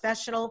speaking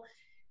professional,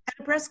 and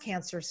a breast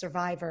cancer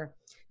survivor.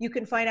 You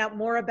can find out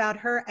more about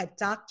her at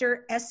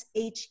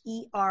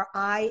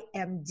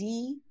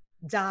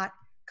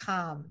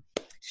drSherimd.com.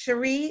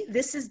 Cherie,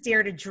 this is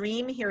Dare to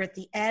Dream here at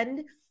the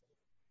end.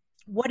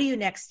 What are you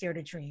next, Dare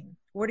to Dream?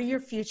 What are your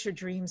future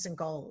dreams and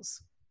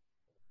goals?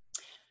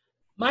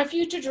 My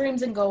future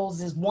dreams and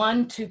goals is,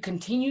 one, to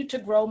continue to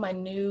grow my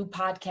new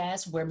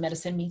podcast, Where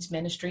Medicine Meets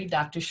Ministry.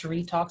 Dr.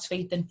 Cherie Talks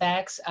Faith and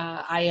Facts.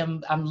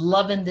 I'm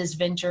loving this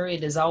venture.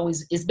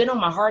 It's been on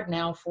my heart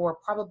now for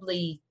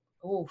probably,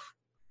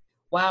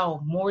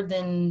 more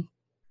than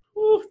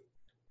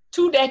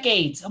 2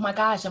 decades. Oh my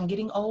gosh, I'm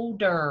getting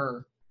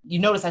older. You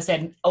notice I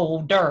said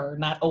older,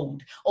 not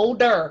old.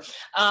 Older.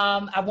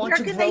 Where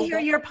can they hear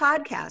your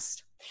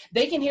podcast?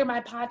 They can hear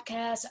my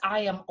podcast.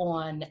 I am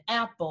on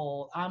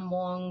Apple. I'm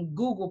on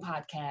Google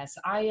Podcasts.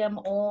 I am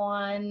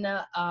on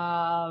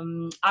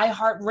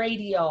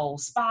iHeartRadio,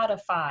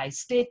 Spotify,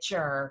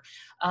 Stitcher,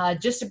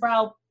 just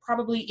about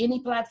probably any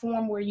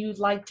platform where you'd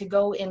like to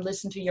go and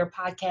listen to your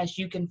podcast.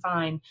 You can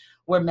find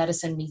Where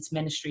Medicine Meets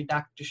Ministry.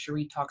 Dr.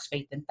 Cherie Talks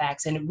Faith and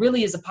Facts. And it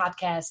really is a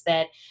podcast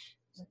that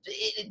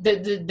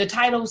the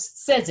title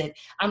says it.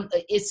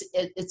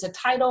 It's a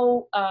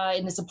title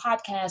and it's a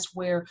podcast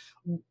where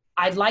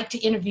I'd like to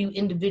interview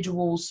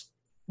individuals,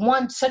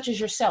 one such as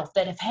yourself,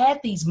 that have had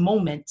these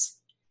moments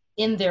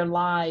in their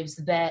lives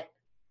that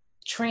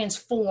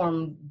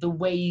transform the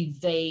way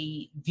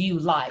they view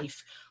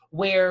life,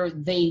 where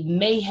they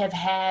may have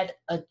had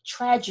a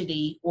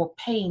tragedy or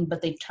pain,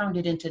 but they've turned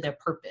it into their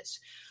purpose.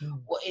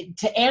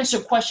 To answer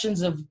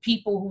questions of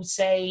people who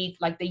say,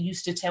 like they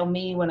used to tell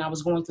me when I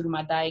was going through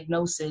my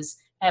diagnosis,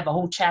 I have a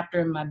whole chapter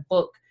in my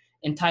book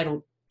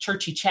entitled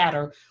Churchy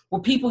Chatter,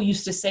 where people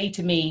used to say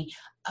to me,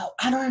 "Oh,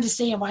 I don't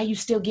understand why you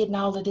still getting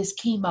all of this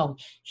chemo.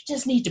 You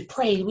just need to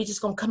pray. We're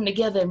just going to come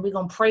together and we're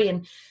going to pray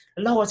and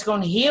the Lord's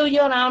going to heal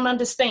you." And I don't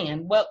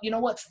understand. Well, you know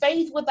what?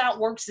 Faith without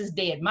works is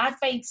dead. My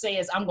faith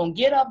says I'm going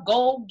to get up,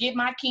 go get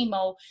my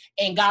chemo,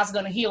 and God's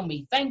going to heal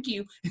me. Thank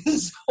you.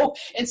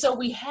 So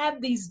we have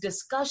these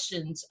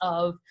discussions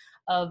of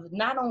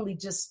not only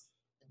just,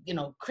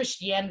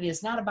 Christianity.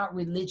 It's not about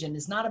religion.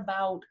 It's not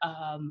about,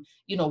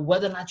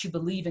 whether or not you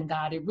believe in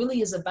God. It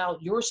really is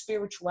about your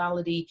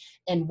spirituality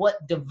and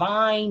what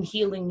divine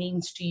healing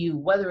means to you,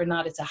 whether or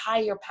not it's a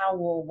higher power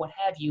or what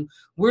have you.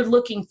 We're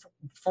looking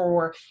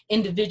for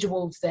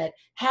individuals that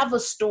have a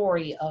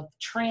story of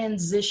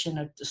transition,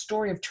 a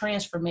story of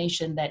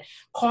transformation that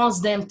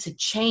caused them to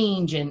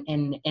change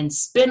and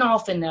spin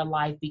off in their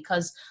life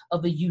because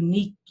of a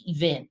unique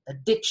event,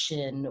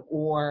 addiction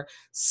or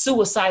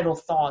suicidal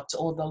thoughts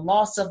or the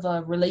loss of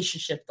a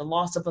relationship, the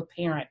loss of a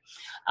parent.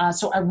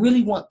 So I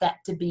really want that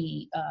to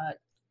be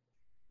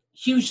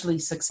hugely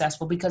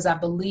successful because I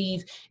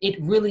believe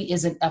it really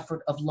is an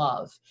effort of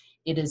love.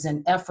 It is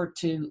an effort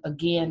to,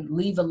 again,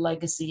 leave a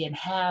legacy and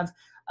have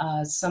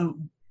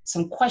some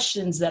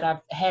questions that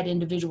I've had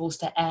individuals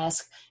to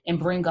ask and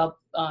bring up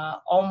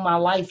all my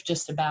life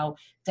just about,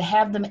 to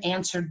have them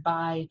answered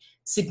by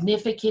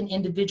significant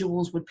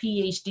individuals with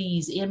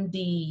PhDs,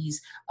 MDs,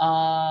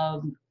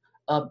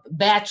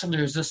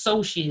 bachelor's,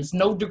 associates,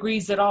 no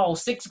degrees at all,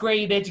 6th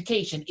grade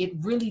education. It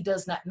really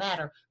does not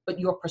matter, but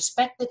your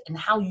perspective and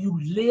how you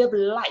live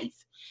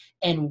life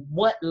and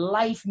what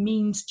life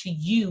means to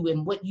you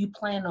and what you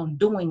plan on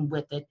doing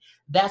with it.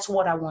 That's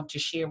what I want to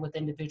share with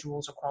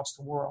individuals across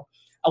the world.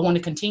 I want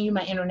to continue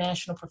my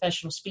international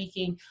professional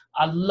speaking.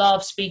 I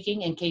love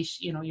speaking, in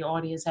case, your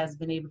audience hasn't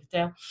been able to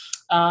tell.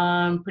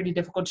 Pretty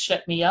difficult to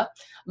shut me up.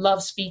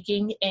 Love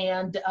speaking.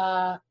 And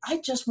I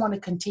just want to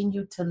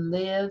continue to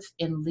live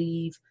and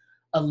leave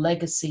a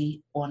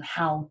legacy on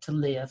how to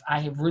live.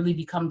 I have really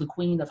become the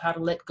queen of how to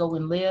let go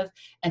and live.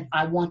 And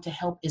I want to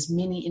help as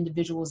many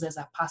individuals as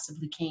I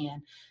possibly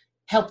can,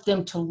 help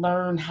them to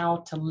learn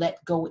how to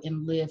let go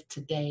and live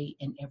today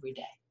and every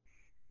day.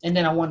 And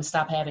then I want to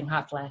stop having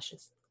hot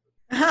flashes.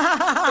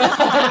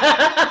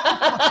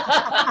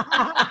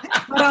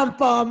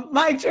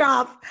 Mic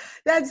drop.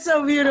 That's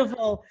so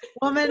beautiful.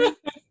 Woman,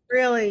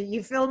 really,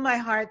 you filled my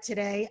heart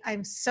today.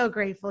 I'm so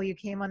grateful you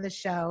came on the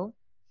show.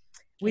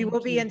 We will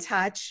be in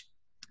touch.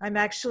 I'm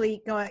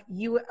actually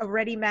you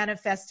already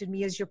manifested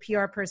me as your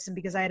PR person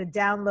because I had a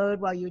download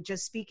while you were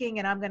just speaking,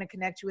 and I'm going to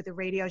connect you with a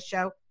radio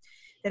show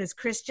that is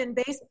Christian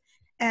based,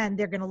 and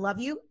they're going to love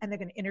you and they're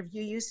going to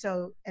interview you.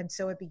 So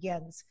it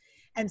begins.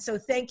 And so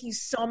thank you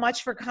so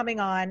much for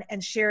coming on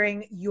and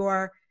sharing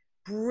your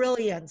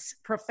brilliance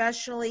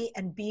professionally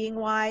and being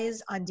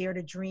wise on Dare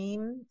to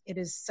Dream. It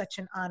is such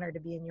an honor to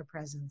be in your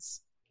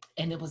presence.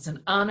 And it was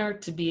an honor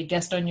to be a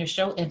guest on your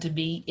show and to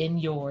be in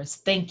yours.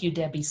 Thank you,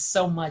 Debbie,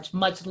 so much.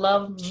 Much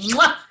love.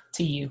 Mwah,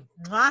 to you.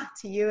 Mwah,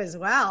 to you as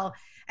well.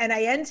 And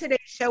I end today's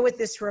show with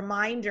this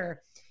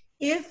reminder.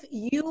 If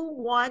you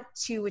want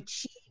to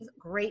achieve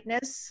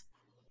greatness,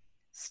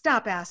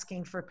 stop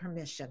asking for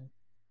permission.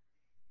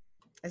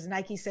 As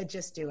Nike said,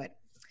 just do it.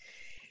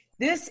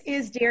 This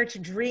is Dare to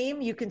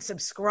Dream. You can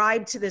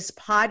subscribe to this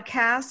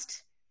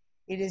podcast.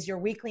 It is your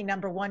weekly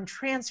 #1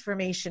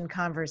 transformation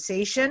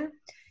conversation.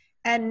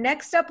 And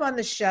next up on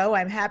the show,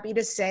 I'm happy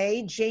to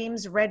say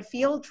James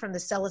Redfield from the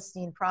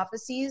Celestine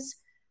Prophecies,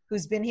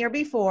 who's been here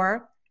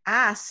before,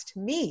 asked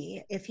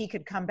me if he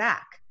could come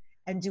back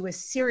and do a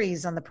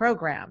series on the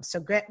program. So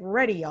get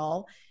ready,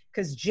 y'all,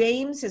 because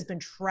James has been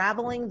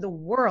traveling the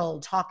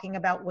world talking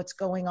about what's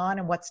going on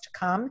and what's to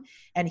come.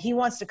 And he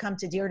wants to come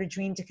to Dare to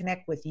Dream to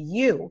connect with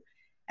you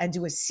and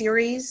do a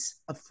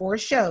series of 4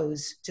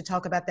 shows to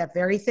talk about that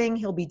very thing.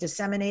 He'll be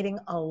disseminating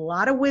a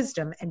lot of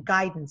wisdom and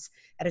guidance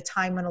at a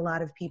time when a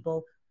lot of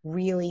people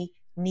really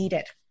need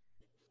it.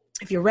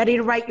 If you're ready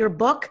to write your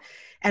book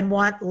and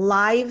want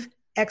live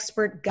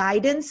expert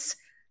guidance,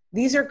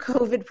 these are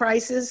COVID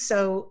prices,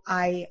 so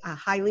I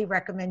highly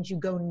recommend you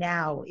go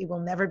now. It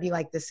will never be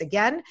like this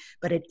again,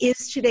 but it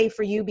is today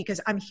for you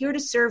because I'm here to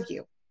serve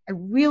you. I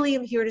really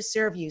am here to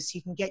serve you so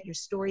you can get your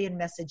story and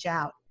message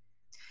out.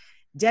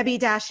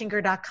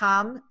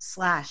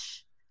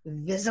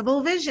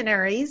 DebbieDashinger.com/visible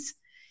visionaries.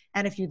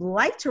 And if you'd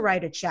like to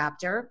write a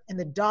chapter in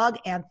the dog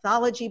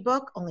anthology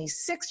book, only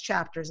 6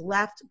 chapters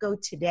left, go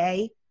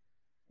today,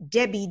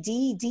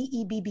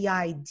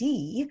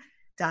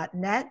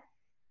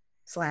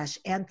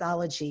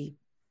 DebbieD.net/anthology.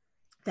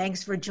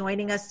 Thanks for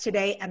joining us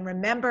today. And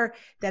remember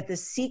that the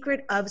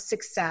secret of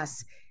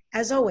success,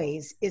 as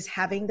always, is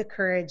having the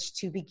courage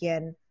to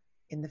begin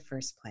in the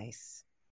first place.